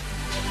care.